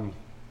 Or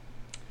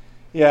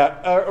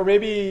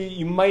maybe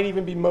you might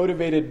even be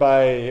motivated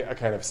by a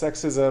kind of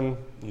sexism.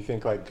 You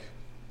think like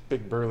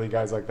big burly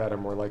guys like that are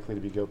more likely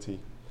to be guilty.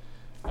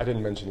 I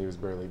didn't mention he was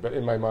burly, but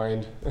in my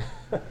mind,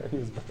 he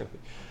was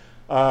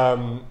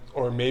burly.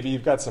 Or maybe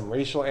you've got some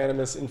racial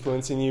animus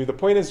influencing you. The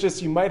point is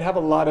just you might have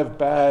a lot of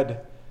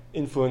bad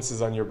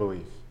influences on your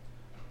belief.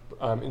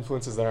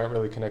 Influences that aren't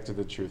really connected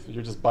to the truth.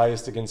 You're just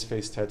biased against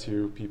face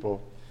tattoo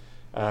people.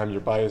 You're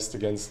biased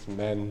against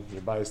men.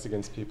 You're biased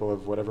against people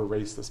of whatever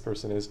race this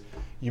person is.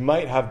 You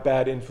might have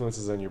bad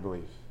influences on your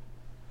belief.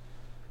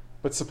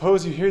 But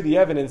suppose you hear the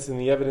evidence and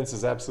the evidence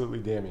is absolutely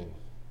damning.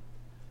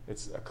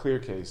 It's a clear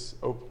case,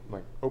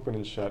 like open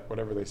and shut,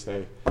 whatever they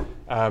say.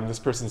 This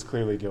person's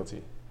clearly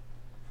guilty.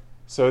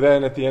 So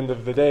then at the end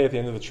of the day, at the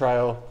end of the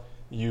trial,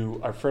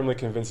 you are firmly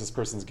convinced this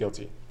person's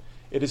guilty.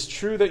 It is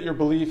true that your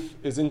belief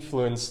is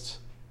influenced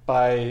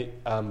by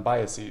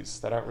biases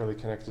that aren't really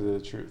connected to the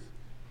truth.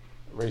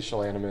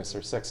 Racial animus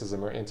or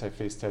sexism or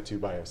anti-face tattoo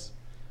bias.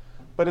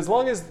 But as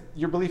long as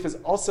your belief is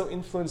also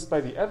influenced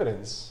by the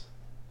evidence,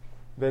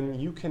 then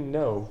you can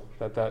know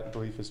that that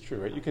belief is true,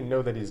 right? You can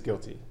know that he's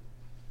guilty,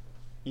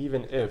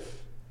 even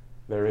if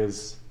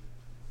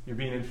you're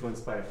being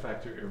influenced by a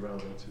factor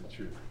irrelevant to the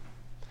truth.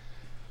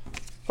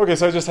 Okay,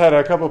 so I just had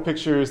a couple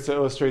pictures to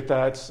illustrate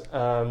that.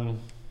 I'm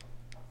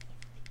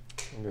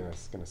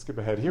just going to skip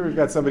ahead. Here we've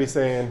got somebody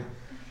saying,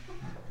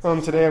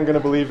 today I'm going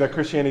to believe that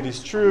Christianity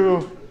is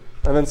true,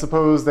 and then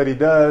suppose that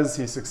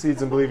he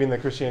succeeds in believing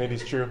that Christianity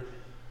is true.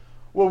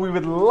 What we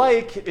would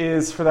like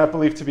is for that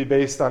belief to be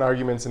based on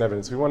arguments and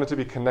evidence. We want it to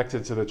be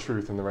connected to the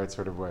truth in the right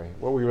sort of way.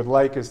 What we would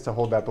like is to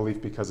hold that belief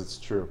because it's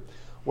true.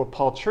 What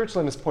Paul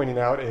Churchland is pointing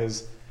out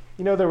is,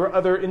 there were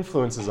other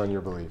influences on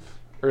your belief,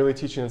 early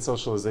teaching and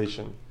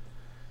socialization.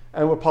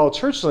 And what Paul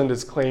Churchland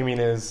is claiming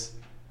is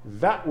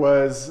that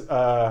was,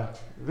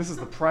 this is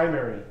the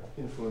primary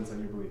influence on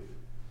your belief.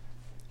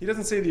 He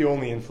doesn't say the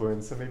only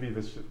influence, so maybe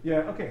this should,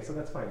 so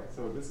that's fine.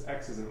 So this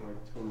X isn't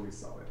totally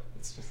solid.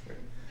 It's just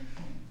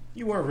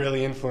you weren't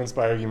really influenced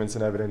by arguments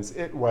and evidence.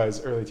 It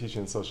was early teaching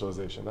and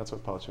socialization. That's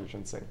what Paul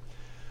Churchland is saying.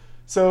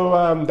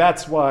 So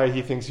that's why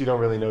he thinks you don't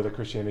really know that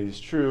Christianity is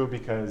true,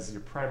 because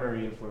your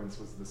primary influence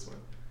was this one.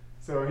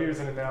 So here's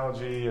an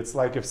analogy. It's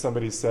like if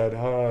somebody said,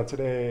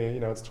 today,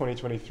 it's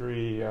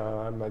 2023,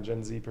 I'm a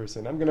Gen Z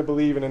person. I'm going to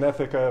believe in an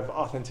ethic of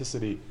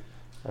authenticity.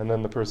 And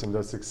then the person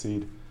does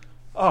succeed.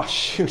 Oh,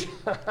 shoot.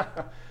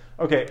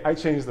 Okay, I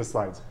changed the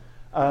slides.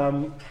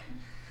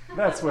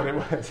 That's what it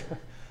was.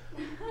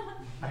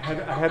 I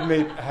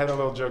had a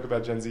little joke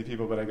about Gen Z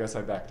people, but I guess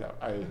I backed out.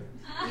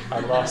 I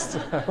lost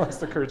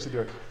the courage to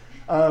do it.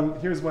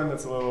 Here's one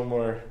that's a little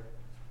more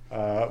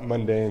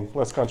mundane,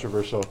 less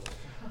controversial.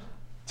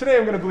 Today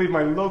I'm going to believe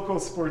my local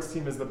sports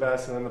team is the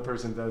best, and then the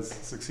person does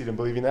succeed in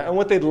believing that. And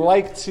what they'd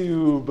like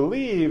to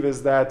believe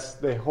is that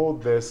they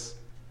hold this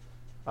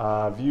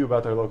view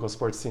about their local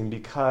sports team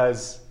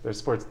because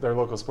their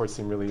local sports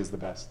team really is the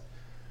best.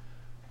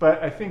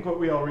 But I think what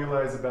we all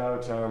realize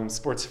about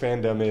sports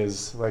fandom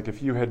is,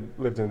 if you had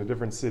lived in a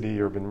different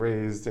city or been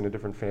raised in a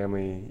different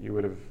family, you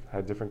would have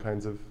had different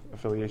kinds of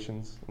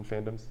affiliations and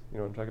fandoms. You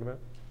know what I'm talking about?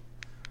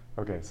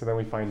 Okay, so then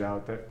we find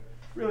out that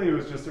really it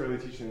was just early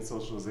teaching and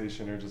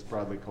socialization, or just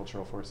broadly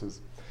cultural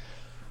forces.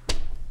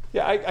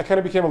 Yeah, I kind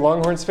of became a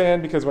Longhorns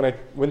fan because when I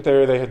went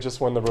there, they had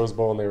just won the Rose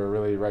Bowl and they were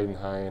really riding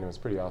high, and it was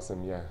pretty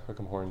awesome. Yeah, hook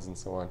 'em horns and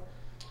so on.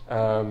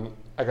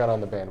 I got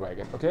on the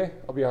bandwagon, okay?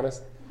 I'll be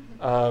honest.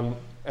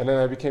 And then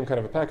I became kind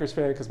of a Packers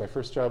fan because my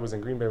first job was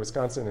in Green Bay,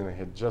 Wisconsin, and they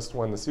had just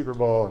won the Super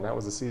Bowl, and that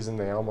was the season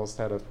they almost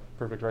had a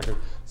perfect record.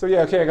 So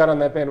I got on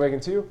that bandwagon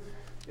too.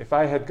 If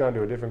I had gone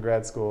to a different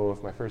grad school,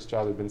 if my first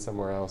job had been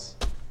somewhere else,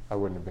 I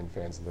wouldn't have been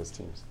fans of those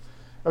teams.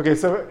 Okay,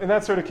 so in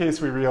that sort of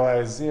case, we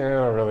realize,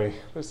 really,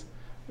 there's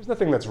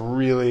nothing that's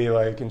really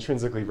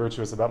intrinsically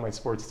virtuous about my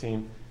sports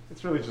team.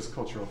 It's really just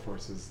cultural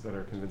forces that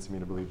are convincing me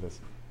to believe this.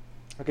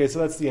 Okay, so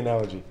that's the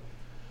analogy.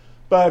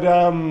 But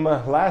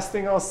last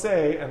thing I'll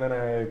say, and then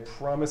I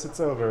promise it's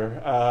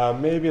over,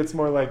 maybe it's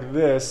more like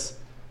this.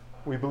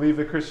 We believe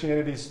that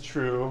Christianity is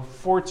true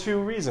for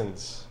two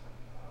reasons.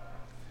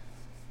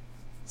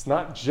 It's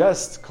not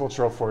just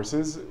cultural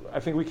forces.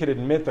 I think we could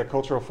admit that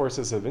cultural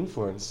forces have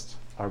influenced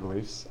our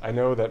beliefs. I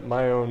know that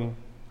my own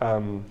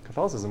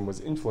Catholicism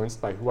was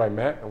influenced by who I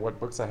met and what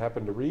books I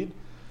happened to read.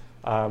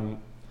 But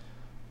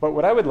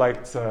what I would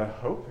like to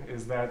hope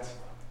is that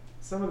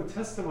some of the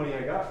testimony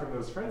I got from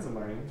those friends of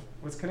mine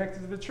was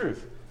connected to the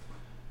truth.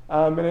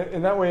 And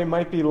in that way, it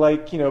might be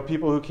like,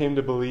 people who came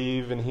to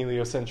believe in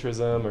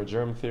heliocentrism or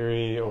germ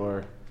theory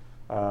or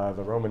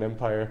the Roman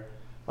Empire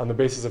on the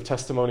basis of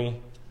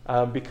testimony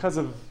because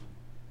of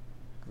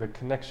the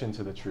connection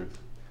to the truth.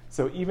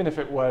 So even if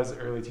it was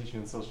early teaching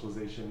and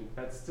socialization,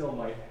 that still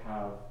might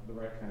have the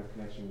right kind of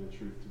connection to the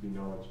truth to be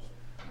knowledge.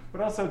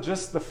 But also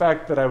just the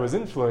fact that I was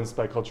influenced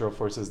by cultural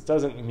forces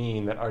doesn't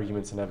mean that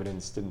arguments and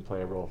evidence didn't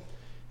play a role.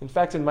 In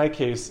fact, in my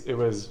case, it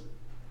was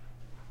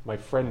my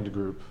friend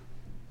group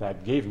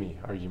that gave me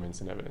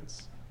arguments and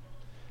evidence.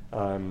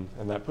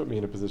 And that put me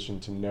in a position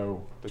to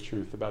know the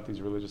truth about these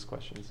religious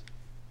questions.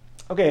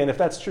 Okay, and if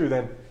that's true,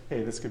 then,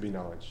 hey, this could be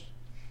knowledge.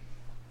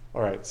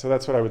 All right, so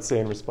that's what I would say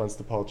in response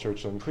to Paul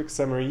Churchland. Quick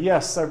summary: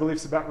 yes, our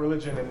beliefs about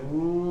religion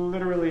and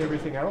literally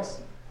everything else,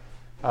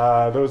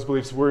 those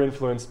beliefs were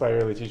influenced by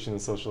early teaching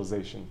and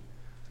socialization.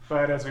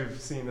 But as we've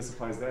seen, this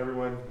applies to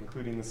everyone,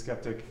 including the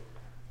skeptic.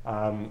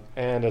 And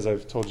as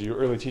I've told you,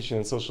 early teaching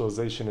and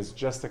socialization is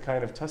just a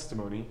kind of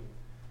testimony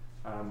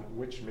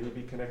which may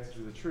be connected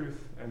to the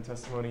truth, and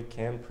testimony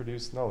can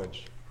produce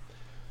knowledge.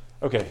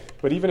 Okay,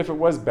 but even if it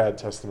was bad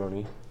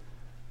testimony,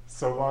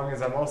 so long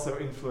as I'm also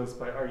influenced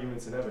by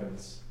arguments and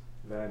evidence,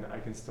 then I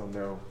can still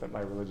know that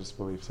my religious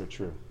beliefs are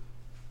true.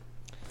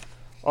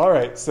 All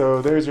right, so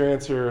there's your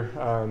answer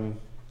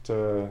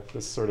to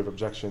this sort of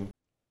objection.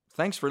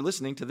 Thanks for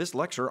listening to this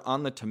lecture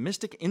on the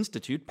Thomistic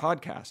Institute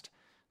podcast.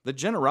 The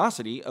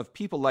generosity of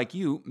people like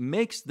you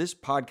makes this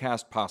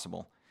podcast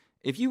possible.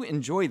 If you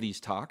enjoy these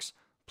talks,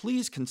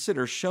 please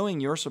consider showing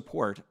your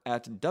support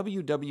at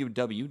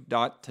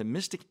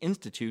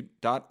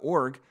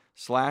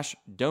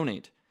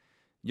www.thomisticinstitute.org/donate.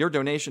 Your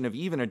donation of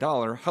even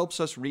 $1 helps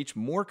us reach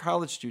more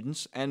college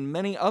students and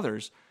many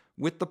others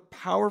with the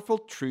powerful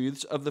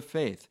truths of the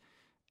faith,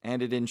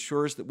 and it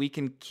ensures that we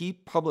can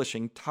keep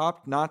publishing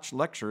top-notch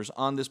lectures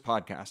on this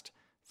podcast.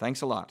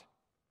 Thanks a lot.